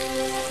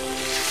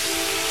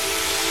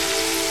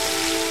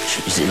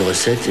 Je faisais une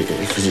recette et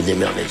elle faisait des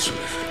merveilles sur le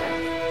feu.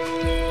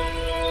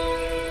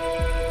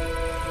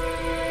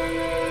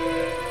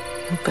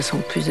 Nous passons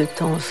plus de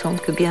temps ensemble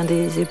que bien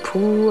des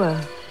époux.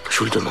 Je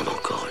vous le demande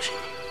encore, Eugénie.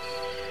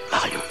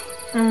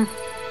 Marions-nous.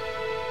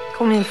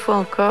 Combien de fois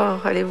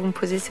encore allez-vous me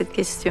poser cette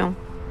question?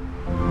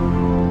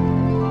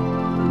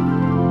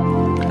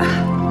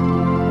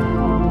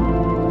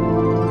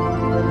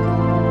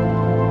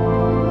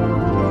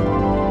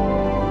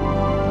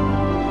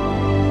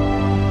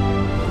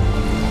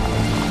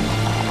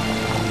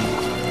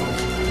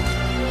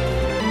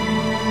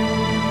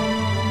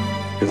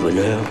 Le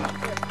bonheur,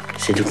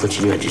 c'est de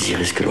continuer à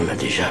désirer ce que l'on n'a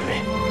déjà,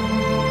 mais...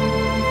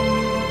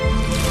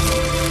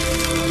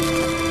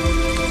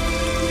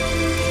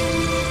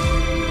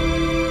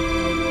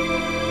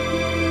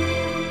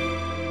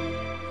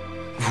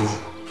 Vous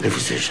ne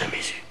vous êtes jamais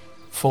eu.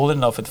 Fall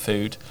in love with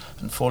food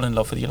and fall in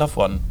love with your loved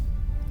one.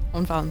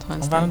 on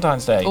Valentine's Day.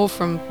 Valentine's Day. Or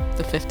from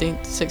the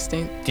 15th,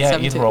 16th, Yeah,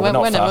 17th. either or, we're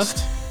not whenever.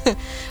 fussed.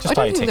 I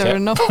don't think there are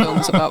enough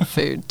films about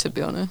food, to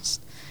be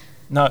honest.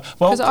 No,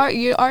 well... Because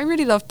I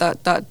really loved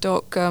that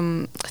doc, I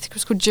think it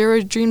was called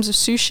Jiro Dreams of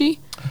Sushi.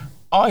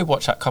 I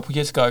watched that a couple of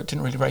years ago,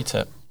 didn't really rate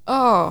it.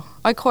 Oh,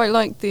 I quite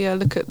like the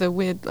look at the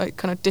weird, like,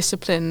 kind of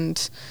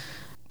disciplined,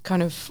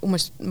 kind of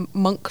almost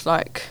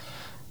monk-like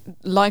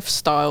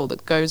lifestyle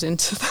that goes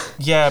into the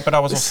Yeah, but I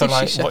was also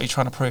like, chef. what are you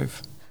trying to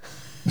prove?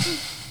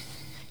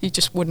 You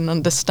just wouldn't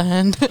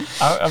understand.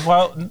 I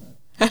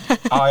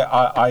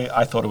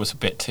thought it was a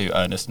bit too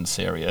earnest and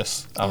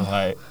serious. I was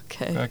like,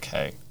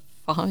 okay.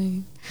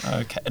 Fine.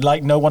 Okay.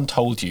 Like, no one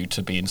told you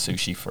to be in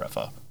sushi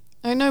forever.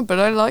 I know, but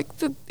I like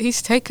that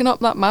he's taken up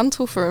that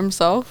mantle for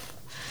himself.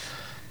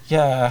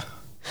 Yeah.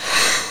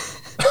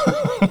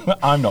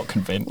 I'm not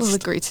convinced. We'll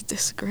agree to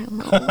disagree on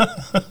that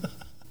one.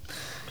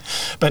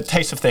 But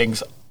Taste of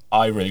Things,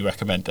 I really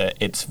recommend it.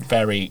 It's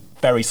very,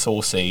 very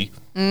saucy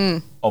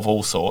of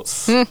all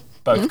sorts.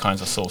 Both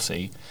kinds of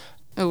saucy.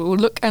 It will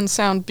look and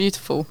sound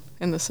beautiful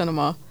in the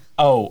cinema.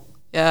 Oh,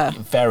 yeah.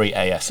 Very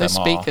ASMR. Those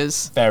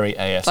speakers. Very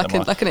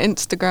ASMR. Like an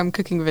Instagram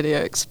cooking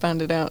video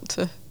expanded out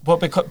to... Well,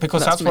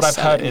 because that's what I've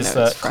heard is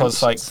that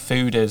because like French.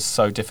 food is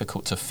so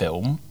difficult to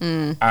film,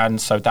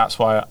 and so that's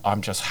why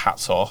I'm just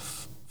hats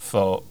off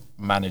for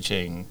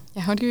managing.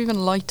 Yeah, how do you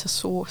even light a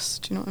sauce?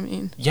 Do you know what I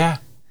mean? Yeah,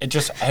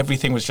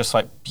 everything was just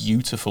like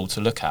beautiful to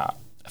look at.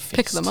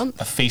 Pick of the month.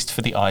 A feast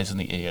for the eyes and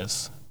the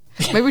ears.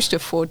 Maybe we should do a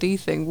 4D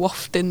thing,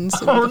 waft in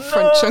some of the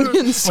French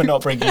onions. We're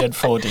not bringing in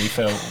 4D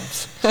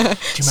films. Do you remember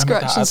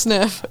Scratch that? and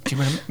sniff. Do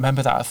you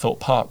remember that at Thorpe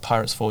Park,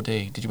 Pirates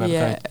 4D? Did you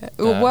remember Yeah.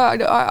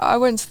 Well, I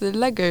went to the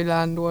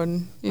Legoland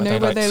one. You know,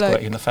 where they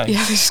squirt you in the face?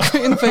 Yeah, they squirt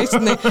you in the face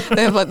and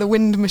they have like the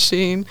wind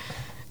machine,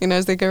 you know,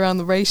 as they go around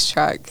the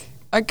racetrack.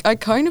 I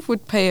kind of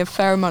would pay a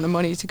fair amount of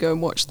money to go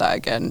and watch that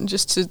again,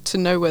 just to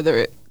know whether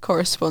it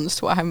corresponds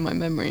to what I have in my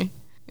memory.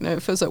 You know,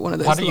 it feels like one of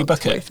those... Why don't you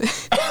book it?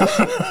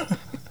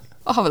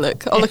 I'll have a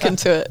look. I'll look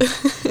into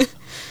it.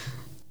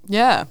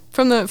 Yeah,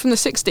 from the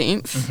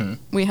 16th,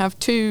 we have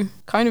two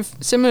kind of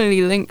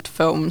similarly linked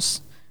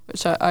films,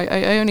 which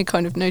I only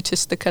kind of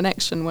noticed the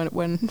connection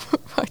when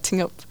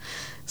writing up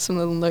some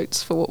little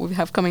notes for what we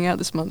have coming out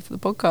this month for the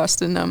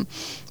podcast. And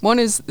one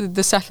is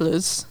The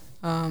Settlers,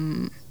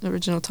 the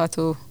original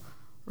title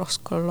Los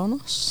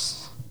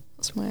Colonos.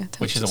 That's my attempt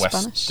which is a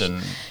Spanish.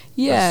 Western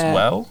Yeah. as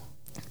well.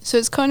 So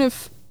it's kind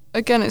of,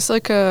 again, it's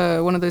like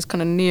one of those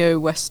kind of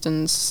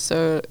neo-westerns,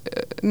 so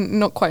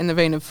not quite in the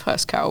vein of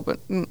First Cow, but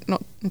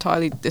not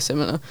entirely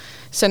dissimilar.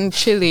 Set in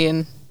Chile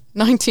in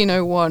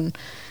 1901.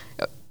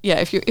 Yeah,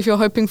 if you're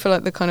hoping for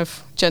like the kind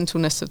of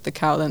gentleness of the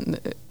cow, then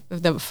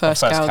of the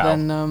first cow,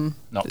 then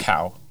not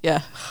cow.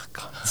 Yeah, oh,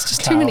 God, it's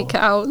just too many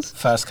cows.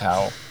 First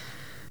Cow.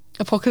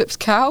 Apocalypse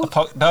Cow.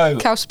 No.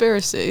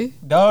 Cowspiracy.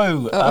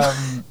 No.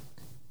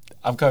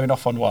 I'm going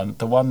off on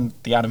one.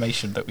 The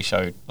animation that we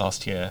showed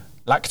last year.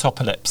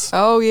 Lactopolyps.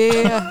 Oh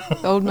yeah,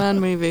 the old man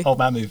movie. Old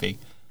man movie.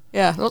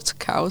 Yeah, lots of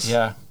cows.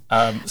 Yeah.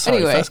 Sorry,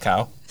 anyway, First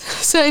Cow.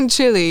 Set in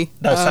Chile.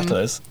 No,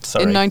 Settlers.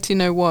 Sorry. In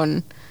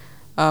 1901,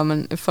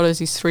 and it follows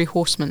these three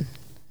horsemen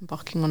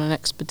embarking on an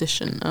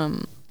expedition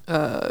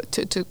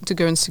to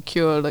go and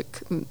secure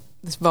like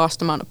this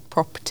vast amount of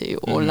property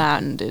or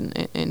land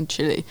in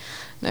Chile.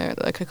 They're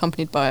like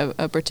accompanied by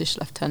a British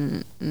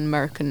lieutenant and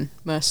American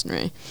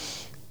mercenary.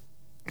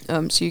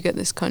 So you get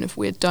this kind of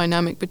weird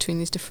dynamic between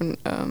these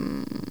different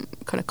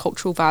kind of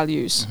cultural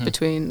values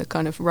between the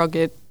kind of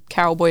rugged,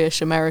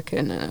 cowboyish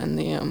American and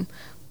the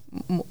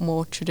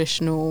more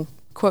traditional,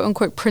 quote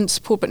unquote,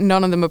 principle. But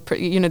none of them are,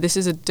 you know, this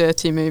is a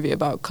dirty movie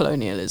about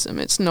colonialism.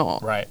 It's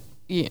not, right?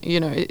 You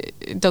know,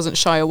 it doesn't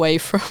shy away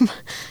from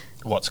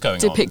what's going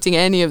depicting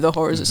any of the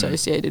horrors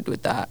associated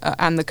with that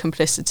and the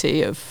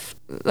complicity of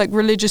like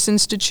religious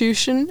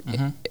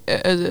institution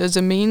as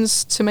a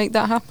means to make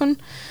that happen.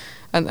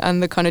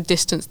 And the kind of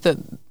distance that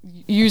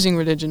using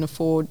religion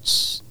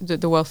affords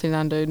the wealthy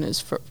landowners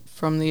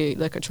from the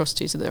like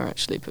atrocities that they're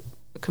actually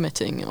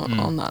committing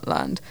on that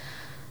land.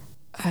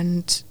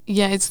 And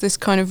yeah, it's this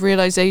kind of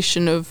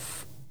realization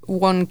of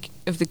one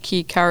of the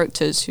key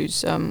characters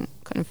who's kind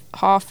of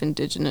half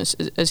indigenous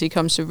as he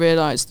comes to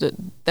realize that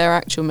their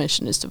actual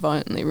mission is to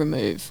violently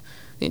remove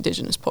the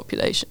indigenous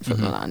population from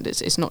the land.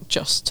 It's not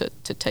just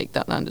to take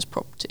that land as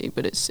property,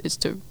 but it's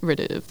to rid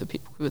it of the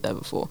people who were there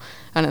before.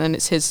 And then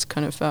it's his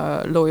kind of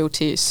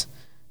loyalties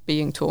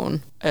being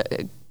torn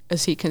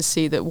as he can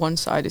see that one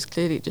side is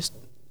clearly just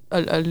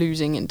a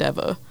losing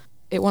endeavour.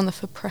 It won the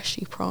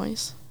Fapresci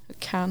Prize at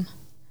Cannes.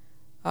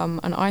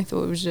 And I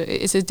thought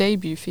it's a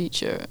debut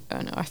feature,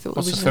 and I thought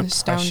it was an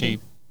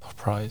astounding... What's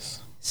the Prize?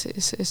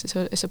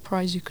 It's a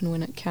prize you can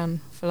win at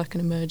Cannes for like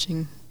an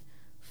emerging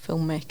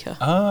filmmaker.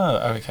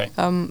 Oh, okay.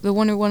 The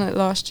one who won it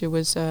last year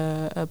was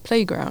a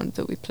Playground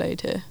that we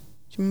played here.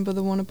 Do you remember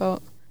the one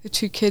about the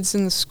two kids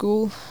in the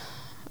school?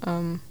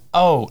 And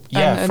from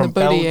the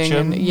bullying.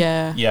 Belgium.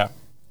 Yeah.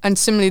 And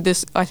similarly,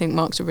 this I think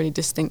marks a really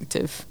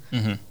distinctive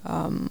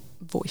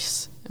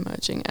voice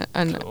emerging,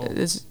 and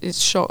it's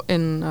shot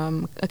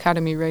in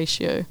Academy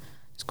ratio,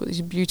 It's got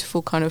these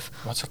beautiful kind of...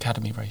 What's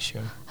Academy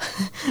ratio?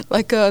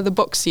 like the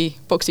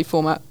boxy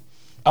format.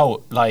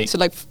 Oh, like... So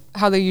like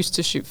how they used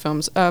to shoot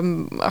films. I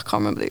can't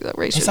remember the exact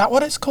ratio. Is that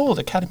what it's called?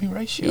 Academy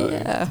ratio?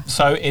 Yeah.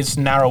 So it's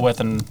narrower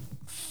than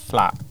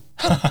flat.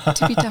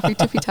 Tippy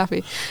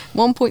tappy.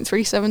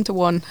 1.37 to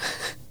 1.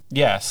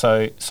 Yeah,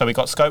 so we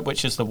got scope,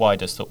 which is the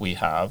widest that we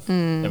have.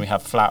 Then we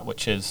have flat,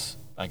 which is,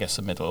 I guess,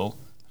 the middle.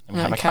 And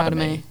we have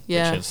Academy,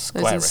 yeah. which is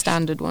squarish. Those are the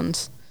standard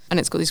ones. And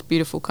it's got these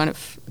beautiful kind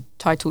of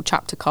title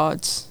chapter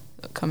cards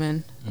that come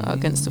in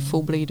against the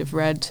full bleed of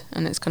red.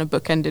 And it's kind of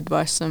bookended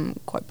by some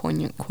quite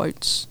poignant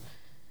quotes.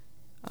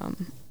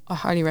 I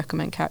highly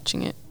recommend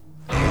catching it.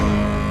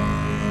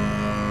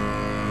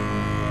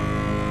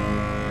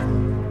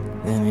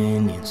 Them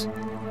Indians.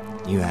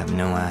 You have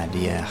no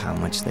idea how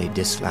much they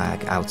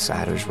dislike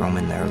outsiders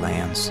roaming their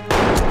lands.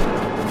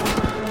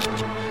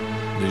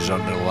 These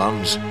aren't their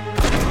lands.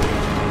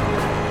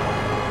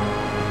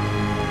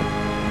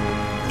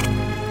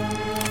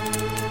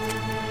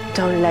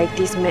 Don't like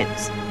these men.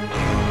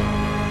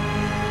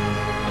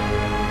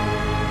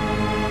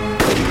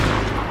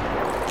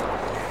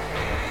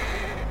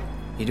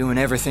 You're doing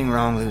everything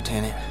wrong,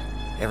 Lieutenant.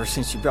 Ever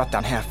since you brought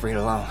that half-breed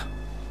along.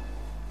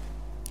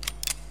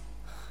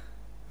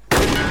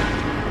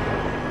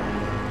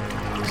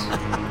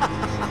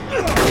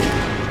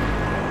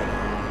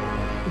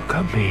 Look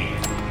at me.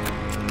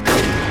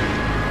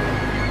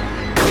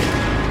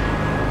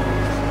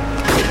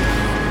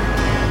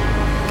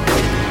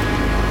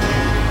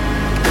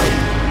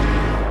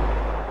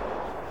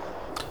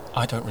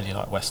 I don't really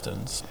like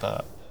westerns,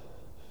 but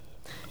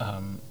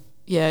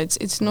yeah,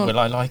 it's not. Will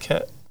I like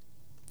it?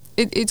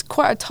 It's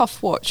quite a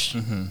tough watch.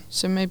 Mm-hmm.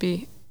 So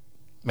maybe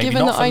Maybe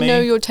given not that for I me. know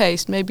your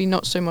taste, maybe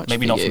not so much.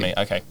 Maybe for not you. for me.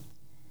 Okay.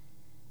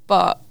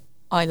 But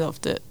I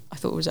loved it. I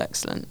thought it was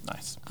excellent.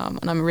 Nice.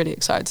 And I'm really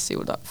excited to see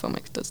what that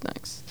filmmaker does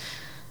next.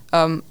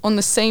 On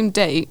the same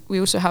date, we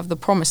also have The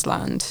Promised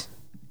Land,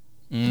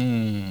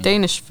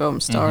 Danish film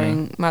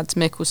starring Mads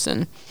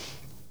Mikkelsen.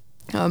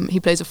 He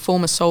plays a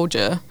former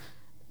soldier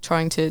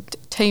trying to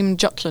tame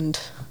Jutland.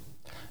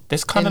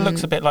 This kind of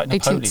looks a bit like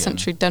Napoleon. 18th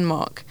century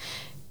Denmark.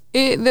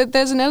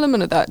 There's an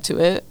element of that to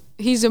it.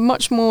 He's a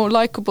much more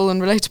likable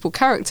and relatable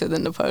character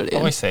than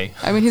Napoleon. Oh, I see.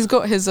 I mean, he's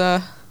got his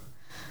I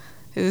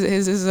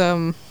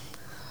can't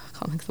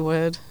think of the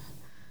word.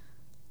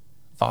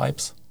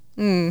 Vibes?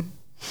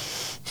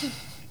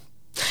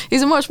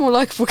 He's a much more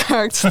likable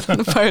character than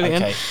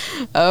Napoleon.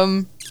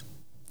 Okay.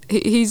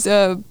 He's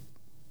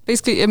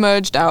basically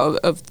emerged out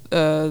of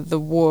the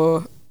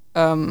war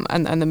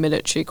and the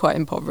military, quite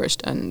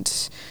impoverished,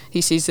 and he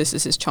sees this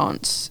as his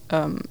chance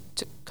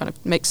to kind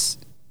of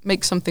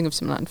make something of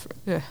some land.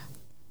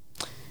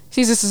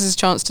 Sees this as his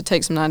chance to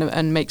take some land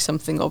and make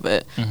something of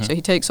it. So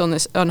he takes on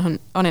this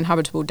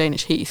uninhabitable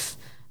Danish heath,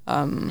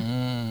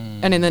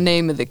 and in the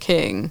name of the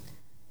king,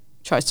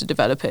 tries to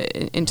develop it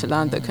into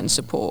land that can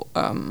support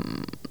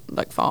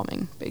like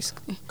farming,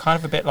 basically. Kind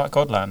of a bit like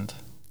Godland.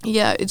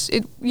 Yeah,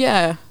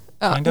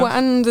 Kind of? well,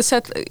 and the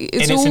set it's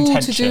In its all to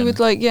intention. do with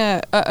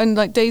and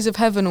like Days of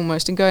Heaven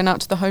almost, and going out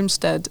to the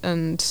homestead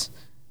and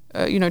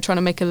trying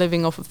to make a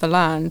living off of the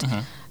land.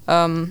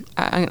 And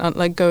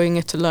like going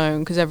it alone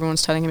because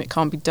everyone's telling him it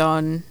can't be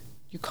done.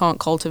 You can't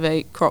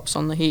cultivate crops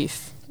on the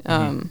heath.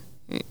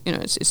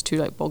 It's too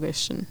like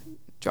boggish and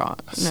dry.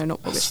 No,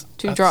 not boggish.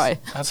 Too dry.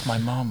 That's my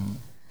mum.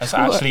 That's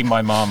actually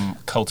my mum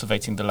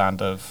cultivating the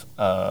land of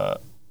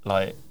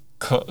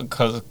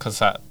because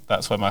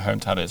that's where my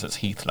hometown is. It's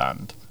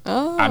heathland,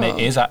 and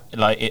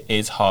it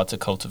is hard to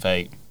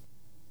cultivate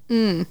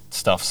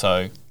stuff.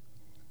 So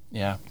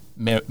yeah,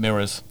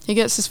 mirrors. He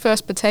gets his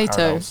first potato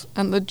Parallels.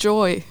 and the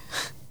joy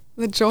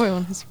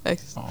on his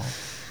face. Oh.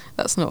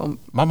 That's not.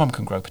 My mum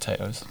can grow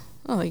potatoes.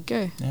 Oh, there you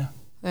go. Yeah,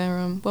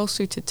 they're well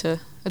suited to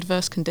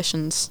adverse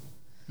conditions.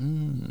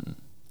 And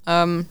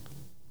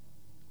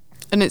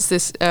it's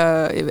this.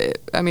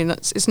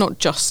 It's not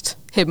just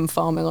him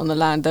farming on the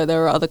land.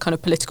 There are other kind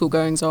of political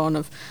goings on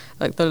of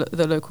like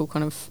the local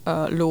kind of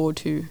lord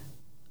who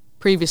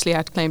previously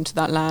had claim to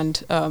that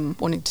land,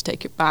 wanting to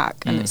take it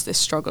back, and it's this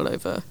struggle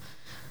over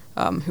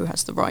who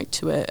has the right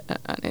to it,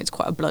 and it's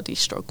quite a bloody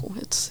struggle.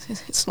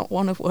 It's not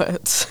one of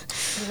words.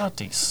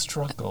 Bloody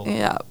struggle.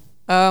 Yeah.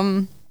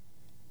 And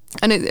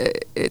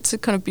it's a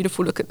kind of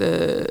beautiful look at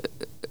the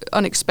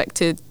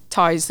unexpected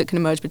ties that can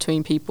emerge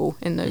between people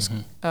in those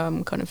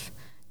kind of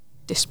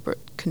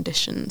disparate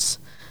conditions,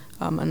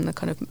 and the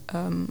kind of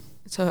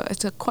it's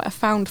a quite a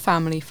found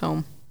family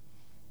film.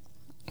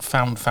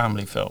 Found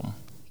family film.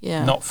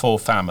 Yeah. Not for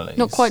families.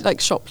 Not quite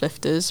like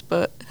Shoplifters,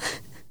 but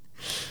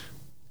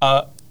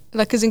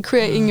like as in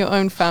creating your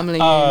own family.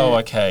 Oh, unit,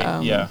 okay.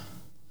 Yeah.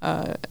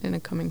 In a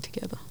coming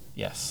together.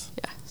 Yes.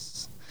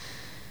 Yes.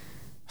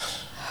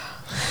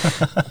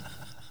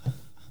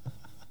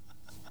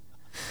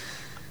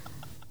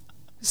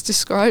 It's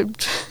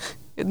described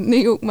in New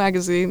York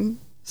Magazine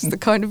as the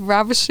kind of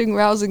ravishing,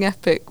 rousing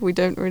epic we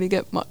don't really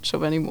get much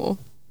of anymore.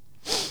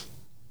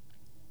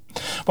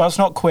 Well, Well, it's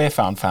not queer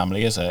found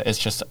family, is it? It's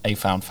just a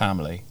found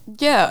family.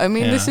 Yeah, I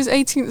mean, this is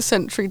 18th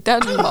century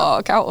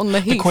Denmark out on the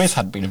heath. The queers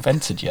hadn't been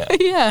invented yet.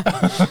 Yeah.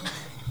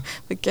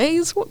 The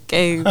gays? What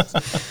gays?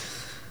 The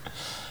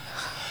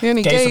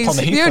only Gays upon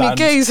the the only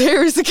gays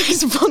here is the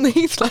gays upon the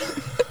heathland.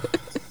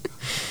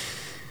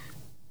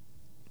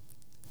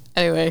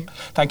 Anyway.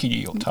 Thank you, New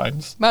York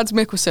Times. Mads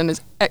Mikkelsen is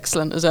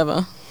excellent as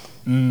ever.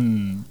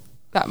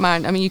 That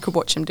man, I mean, you could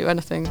watch him do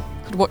anything. You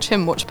could watch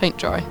him watch paint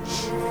dry.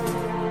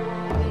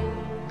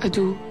 Og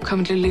du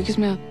kommer til at lykkes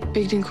med at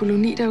bygge din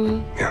koloni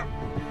derude? Ja.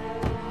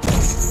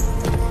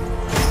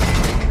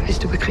 Hvis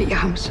du bekriger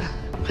ham, så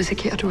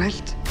risikerer du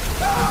alt.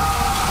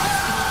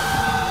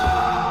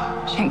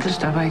 Schenkel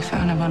stopper ikke, før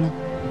han er vundet.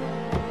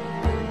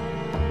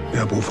 Jeg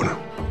har brug for det.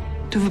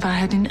 Du vil bare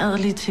have din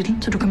adelige titel,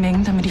 så du kan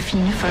mænge dig med de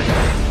fine folk.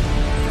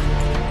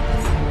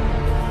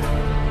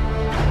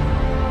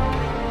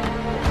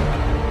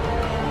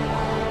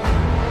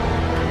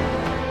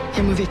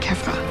 Jeg må væk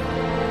herfra.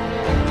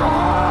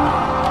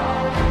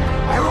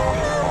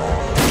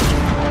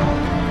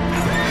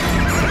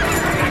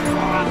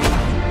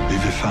 Vi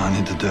vil fan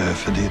inte dö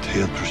för det är ett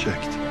helt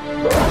projekt.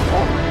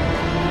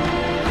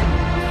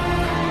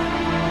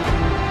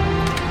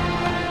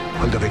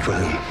 Hold dig væk fra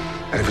den.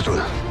 Er det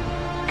forstået?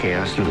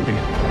 Kaos, Ludvig.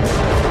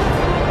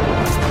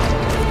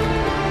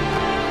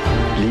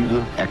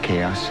 Livet er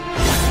kaos.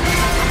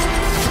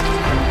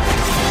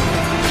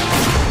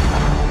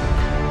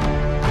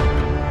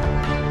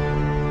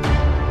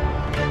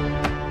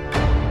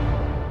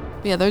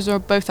 Yeah, those are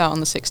both out on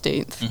the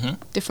 16th.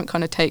 Different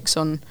kind of takes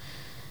on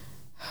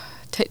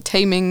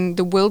taming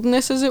the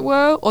wilderness, as it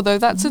were. Although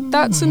that's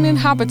an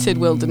inhabited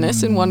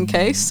wilderness in one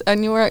case,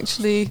 and you're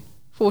actually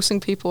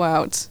forcing people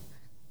out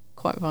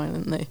quite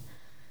violently.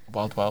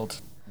 Wild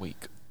Wild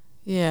Week.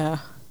 Yeah,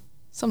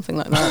 something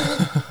like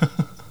that.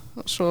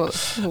 Not sure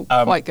we'll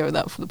quite go with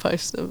that for the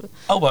poster. But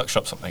I'll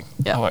workshop something.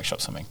 Yeah. I'll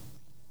workshop something.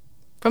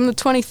 From the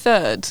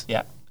 23rd,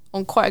 Yeah.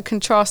 on quite a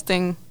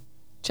contrasting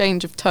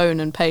change of tone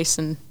and pace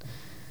and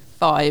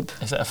vibe.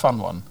 Is it a fun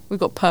one? We've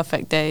got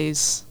Perfect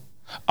Days.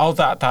 Oh,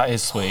 that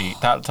is sweet.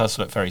 That does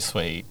look very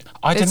sweet.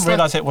 I didn't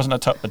realise it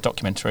wasn't a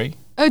documentary.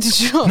 Oh, did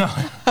you not? No.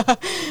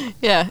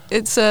 Yeah,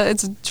 it's a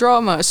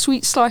drama, a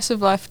sweet slice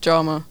of life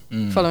drama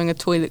following a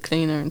toilet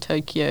cleaner in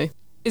Tokyo.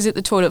 Is it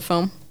the toilet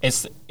film?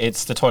 It's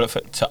the toilet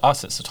film. To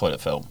us, it's the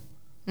toilet film.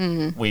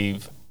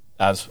 We've,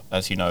 as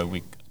you know,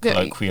 we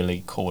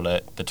colloquially call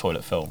it the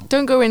toilet film.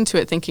 Don't go into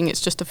it thinking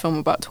it's just a film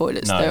about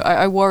toilets, No. though.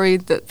 I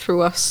worried that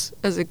through us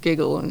as a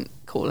giggle and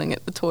calling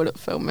it the toilet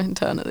film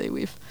internally,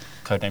 we've...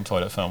 Codename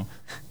toilet film.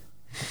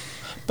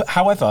 But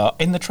however,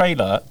 in the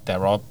trailer,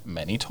 there are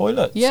many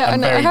toilets. Yeah,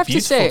 and very I have to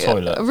beautiful say,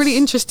 toilets. a really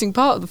interesting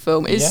part of the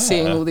film is Yeah.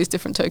 seeing all these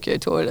different Tokyo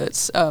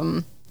toilets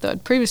that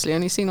I'd previously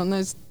only seen on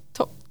those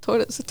top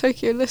toilets of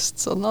Tokyo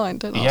lists online.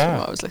 Don't ask me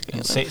what I was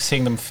looking at.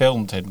 Seeing them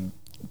filmed in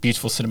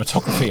beautiful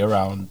cinematography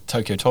around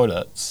Tokyo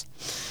toilets,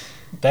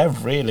 they're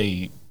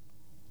really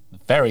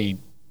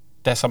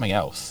they're something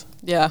else.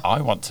 Yeah. I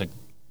want to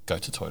go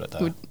to toilet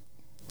there. Do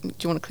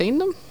you want to clean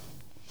them?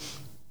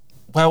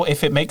 Well,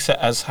 if it makes it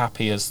as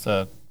happy as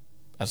the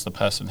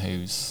person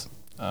who's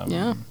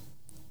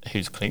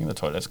cleaning the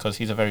toilets, because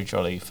he's a very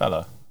jolly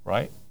fella,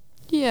 right?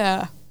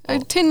 Yeah.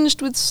 Tinged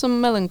with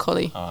some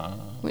melancholy,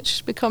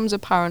 which becomes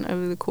apparent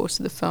over the course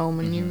of the film,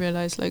 and you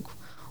realise,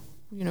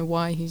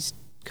 why he's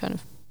kind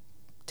of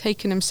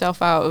taken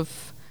himself out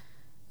of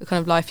the kind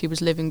of life he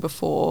was living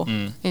before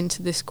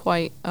into this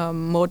quite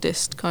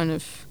modest kind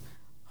of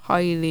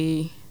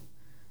highly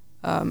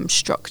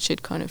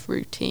structured kind of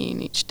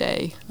routine each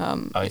day.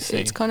 I see.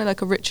 It's kind of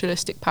like a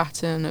ritualistic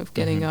pattern of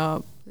getting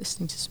up,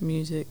 listening to some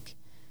music,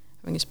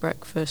 having his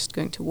breakfast,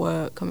 going to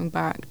work, coming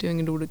back, doing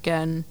it all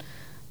again.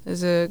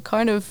 There's a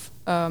kind of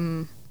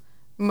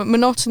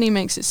monotony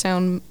makes it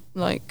sound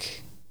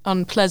like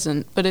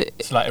unpleasant, but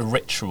it's like a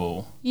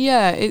ritual.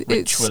 Yeah,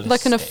 it's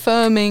like an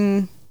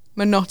affirming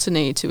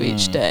monotony to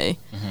each day,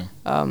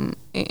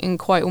 in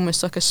quite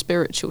almost like a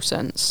spiritual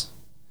sense.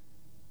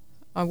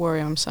 I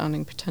worry I'm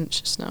sounding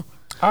pretentious now.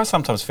 I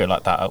sometimes feel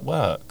like that at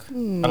work.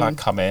 I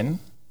come in.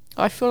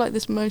 I feel like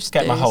this most Get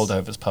days. my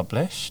holdovers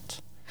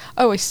published.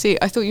 Oh, I see.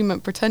 I thought you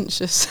meant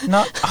pretentious.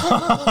 No.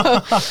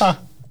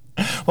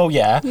 Well,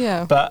 yeah.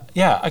 Yeah. But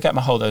yeah, I get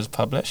my holdovers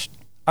published.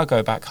 I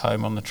go back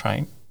home on the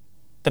train.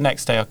 The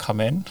next day I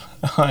come in.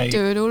 I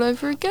do it all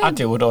over again. I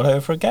do it all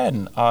over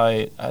again.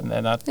 And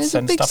then I There's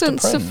send a big stuff to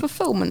sense print. of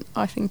fulfillment,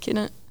 I think, in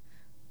it,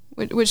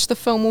 which the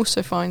film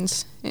also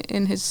finds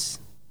in his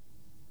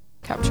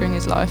capturing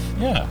his life.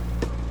 Yeah.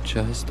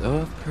 Just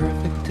a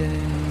perfect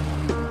day.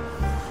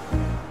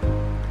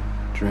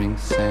 Drink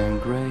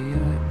sangria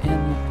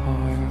in the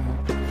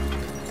park.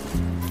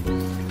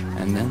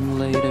 And then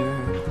later,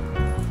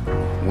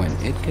 when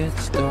it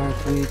gets dark,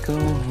 we go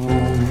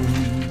home.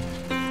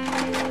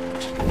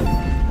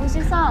 お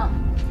じさん。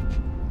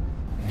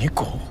ニ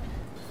コ、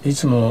い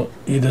つも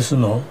いいです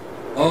の?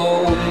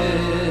 Oh,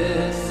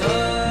 it's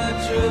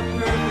such a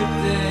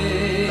perfect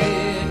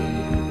day.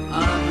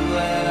 I'm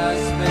glad I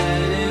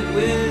spent it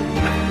with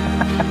you.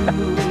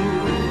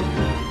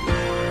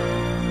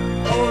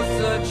 Oh,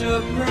 such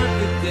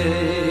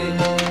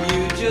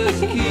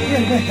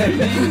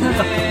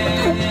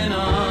hanging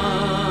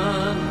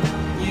on.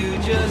 You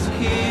just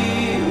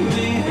keep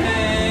me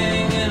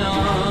hanging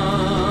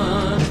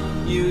on.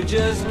 You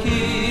just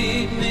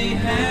keep me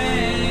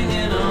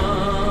hanging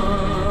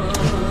on.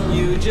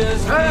 You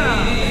just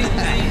keep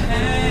me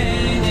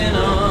hanging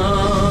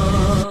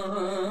on.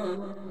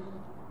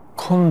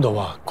 今度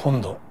は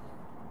今度。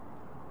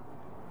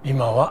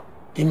今は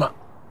今。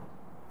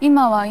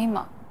今は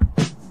今。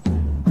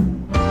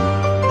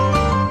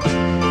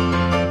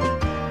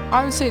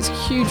I would say it's a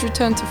huge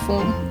return to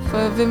form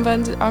for Wim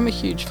Wenders. I'm a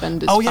huge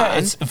Wenders Oh yeah, fan.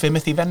 it's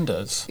Vimothy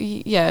Wenders.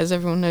 Yeah, as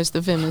everyone knows, the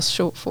Vim is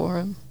short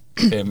for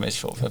Vim is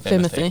short for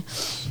Vimothy.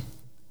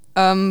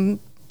 I'm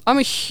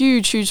a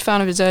huge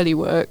fan of his early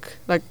work,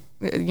 like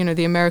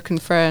The American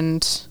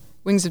Friend,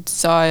 Wings of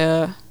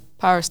Desire,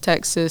 Paris,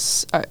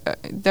 Texas.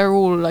 They're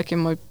all like in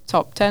my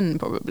top 10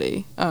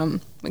 probably.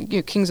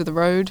 Kings of the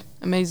Road,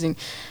 amazing.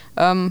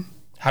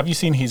 Have you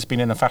seen he's been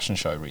in a fashion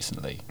show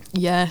recently?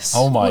 Yes.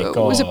 Oh my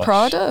god. Was it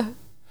Prada?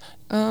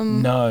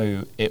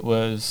 No, it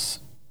was.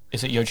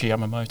 Is it Yohji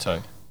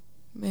Yamamoto?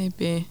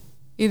 Maybe.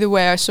 Either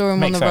way, I saw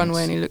him Makes on the sense.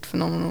 runway and he looked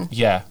phenomenal.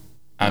 Yeah,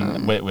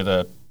 and with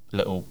a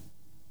little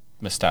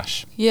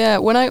moustache. Yeah,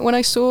 when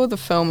I saw the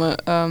film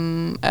at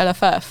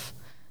LFF,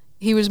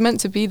 he was meant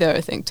to be there,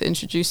 I think, to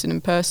introduce it in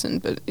person,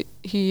 but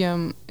he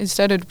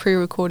instead had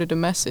pre-recorded a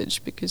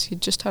message because he'd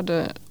just had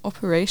an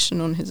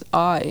operation on his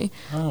eye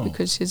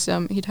because his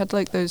he'd had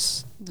like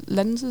those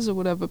lenses or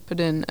whatever put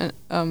in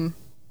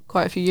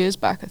quite a few years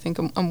back, I think,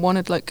 and one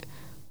had like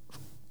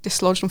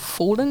dislodged and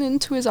fallen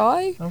into his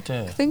eye. Oh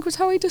dear. I think was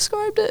how he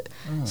described it.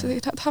 So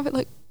they'd had to have it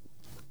like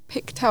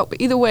picked out.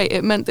 But either way,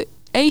 it meant that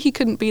A, he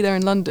couldn't be there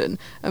in London,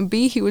 and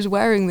B, he was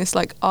wearing this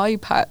like eye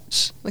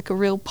patch, like a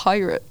real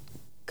pirate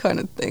kind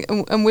of thing.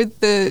 And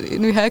with the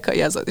new haircut, he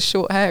has like the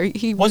short hair.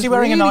 He Was he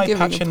wearing really an eye giving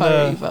patch a in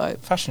piratey the vibe.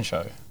 fashion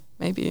show?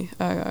 Maybe.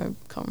 I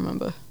can't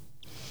remember.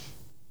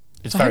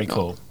 It's I very hope not.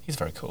 cool. He's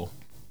very cool.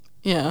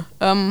 Yeah.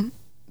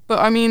 But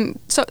I mean,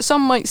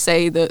 some might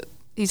say that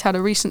he's had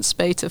a recent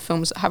spate of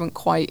films that haven't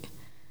quite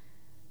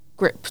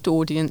gripped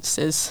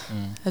audiences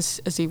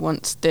as he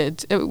once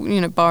did.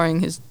 Barring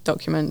his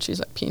documentaries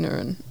like Pina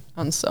and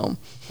Anselm.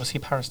 Was he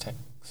Paris,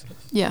 Texas?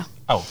 Yeah.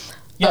 Oh,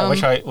 yeah,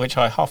 which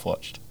I half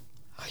watched.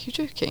 Are you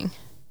joking?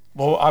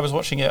 Well, I was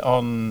watching it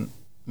on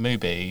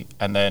Mubi,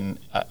 and then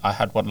I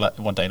had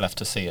one day left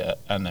to see it,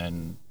 and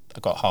then I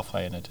got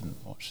halfway and I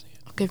didn't watch it.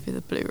 I'll give you the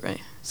Blu-ray.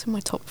 It's in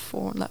my top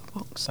 4 on that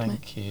box.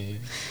 Thank you.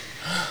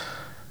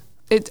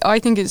 I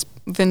think it's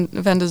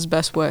Wenders'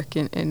 best work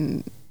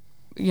in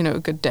a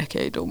good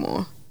decade or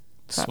more,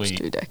 perhaps Sweet.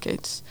 2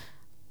 decades,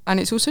 and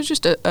it's also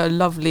just a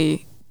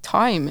lovely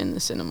time in the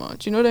cinema.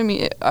 Do you know what I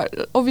mean?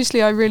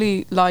 Obviously, I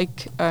really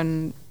like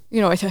and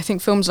I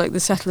think films like The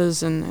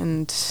Settlers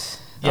and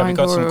Yeah, we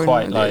got some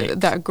quite like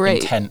that are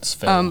great intense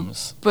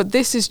films. But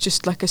this is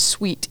just like a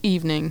sweet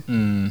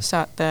evening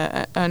sat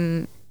there,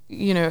 and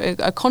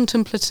a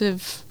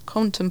contemplative.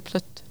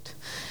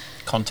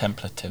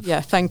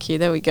 Yeah, thank you.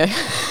 There we go.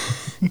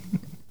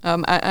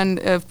 And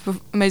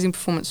amazing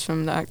performance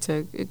from the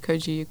actor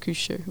Koji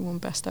Yakusho, who won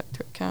Best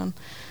Actor at Cannes.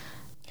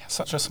 Yeah,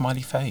 such a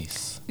smiley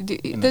face.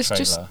 There's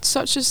just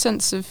such a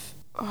sense of,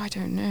 I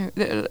don't know.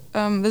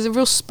 There's a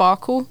real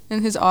sparkle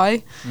in his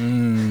eye,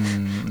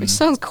 which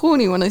sounds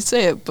corny when I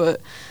say it,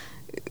 but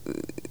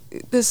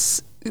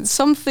there's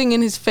something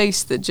in his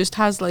face that just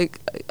has like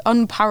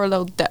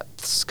unparalleled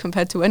depths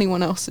compared to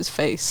anyone else's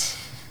face.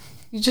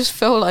 You just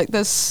feel like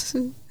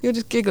you're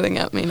just giggling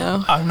at me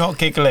now. I'm not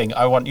giggling.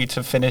 I want you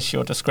to finish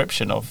your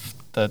description of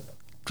the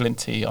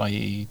glinty,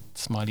 i.e.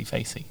 smiley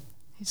facey.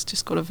 He's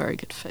just got a very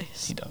good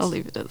face. He does. I'll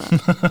leave it at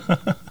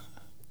that.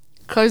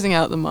 Closing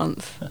out the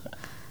month.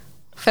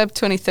 Feb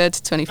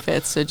 23rd to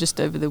 25th, so just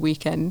over the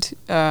weekend,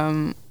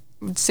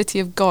 City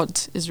of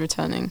God is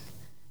returning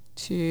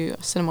to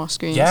cinema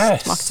screens.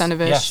 Yes. To mark its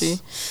anniversary.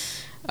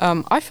 Yes.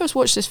 I first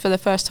watched this for the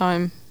first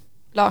time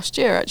last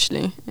year,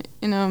 actually.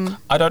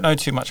 I don't know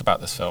too much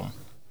about this film.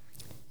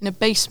 In a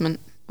basement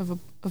of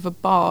a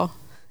bar,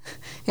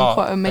 in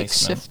quite a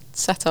makeshift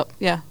setup.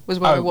 Yeah, was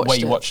where I watched it. Where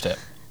you watched it?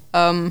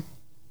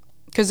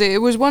 Because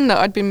it was one that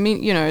I'd been,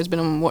 it's been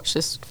on watch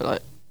list for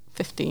like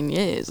 15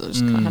 years. I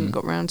just kind of hadn't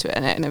got around to it,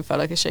 and it felt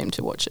like a shame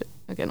to watch it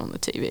again on the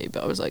TV.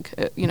 But I was like,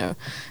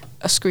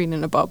 a screen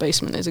in a bar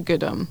basement is a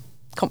good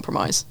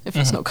compromise if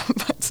it's not coming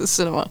back to the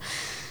cinema.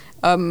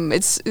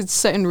 It's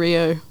set in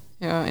Rio,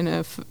 in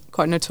a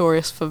quite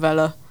notorious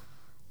favela,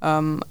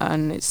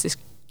 and it's this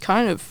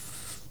kind of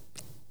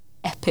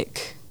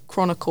epic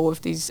chronicle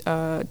of these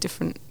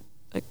different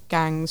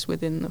gangs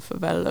within the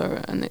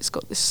favela, and it's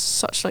got this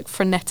such like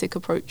frenetic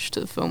approach to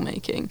the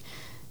filmmaking.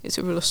 It's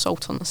a real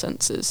assault on the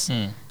senses,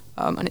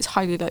 and it's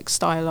highly like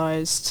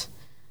stylized.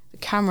 The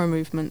camera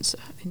movements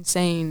are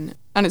insane,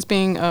 and it's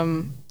being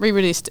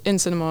re-released in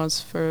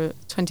cinemas for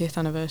 20th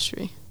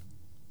anniversary,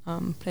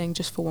 playing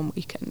just for one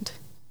weekend.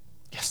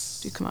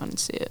 Yes, do come out and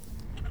see it.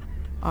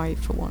 I,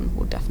 for one,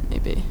 will definitely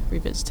be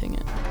revisiting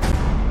it.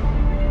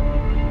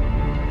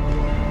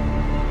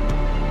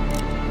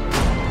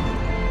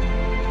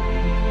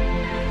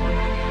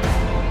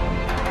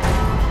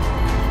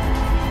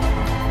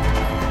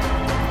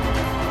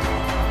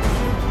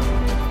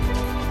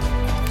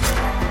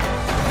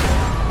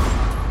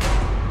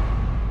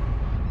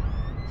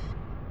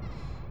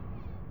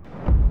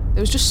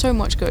 there was just so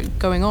much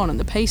going on, and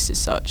the pace is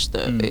such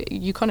that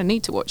you kind of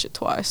need to watch it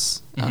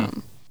twice.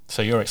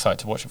 So you're excited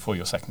to watch it for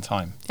your second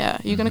time? Yeah.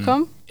 You going to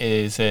come?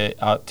 Is it?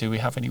 Do we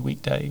have any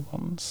weekday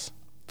ones?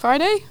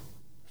 Friday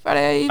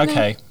evening?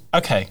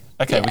 Okay.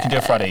 Yeah. We can do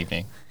a Friday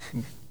evening.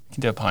 We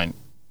can do a pint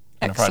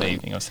on a Friday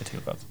evening of City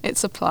of Gods.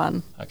 It's a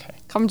plan. Okay.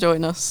 Come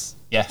join us.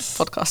 Yes.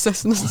 Podcast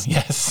listeners.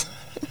 Yes.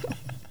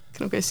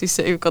 Can we go see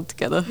City of God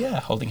together? Yeah,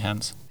 holding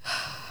hands.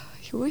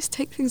 You always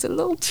take things a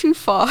little too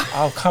far.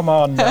 Oh, come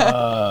on.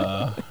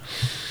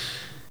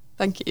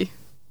 Thank you.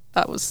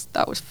 That was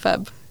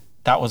Feb.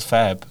 That was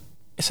Feb.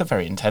 It's a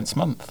very intense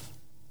month.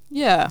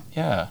 Yeah.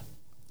 Yeah.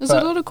 There's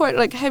a lot of quite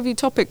like heavy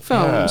topic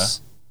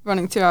films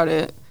running throughout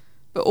it,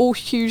 but all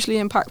hugely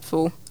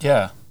impactful.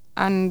 Yeah.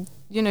 And,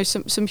 you know,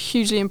 some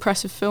hugely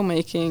impressive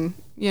filmmaking,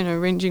 you know,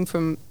 ranging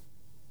from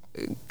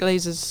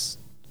Glazer's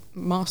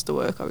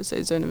masterwork, I would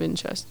say, Zone of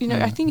Interest. You know,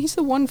 I think he's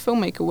the one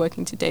filmmaker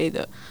working today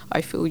that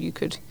I feel you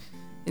could,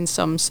 in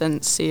some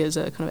sense, see as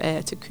a kind of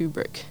heir to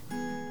Kubrick.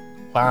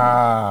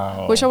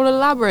 Wow. Which I will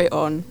elaborate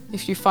on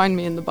if you find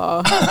me in the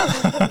bar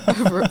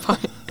over a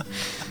pint.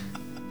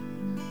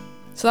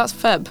 So that's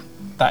Feb.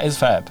 That is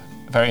Feb.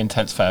 Very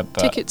intense Feb.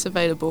 But Tickets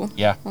available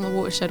on the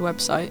Watershed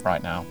website.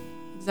 Right now.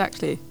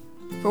 Exactly.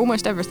 For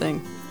almost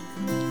everything.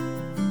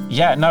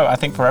 Yeah, no, I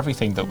think for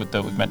everything that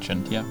we've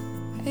mentioned, yeah.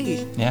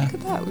 Hey, yeah. Look at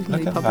that. We've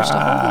Look nearly at published a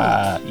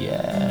whole week.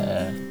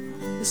 Yeah.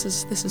 This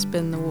has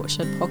been the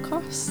Watershed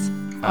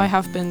podcast. I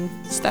have been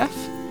Steph,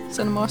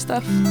 Cinema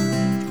Steph.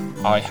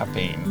 I have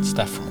been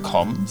Steph from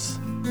Comms.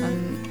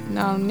 And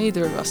now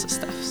neither of us are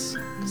Stephs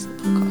because the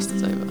podcast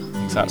is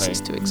over. Exactly. It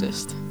ceased to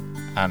exist.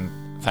 And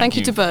thank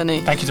you to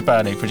Bernie. Thank you to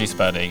Bernie, producer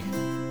Bernie.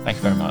 Thank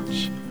you very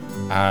much.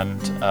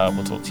 And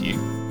we'll talk to you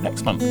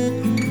next month.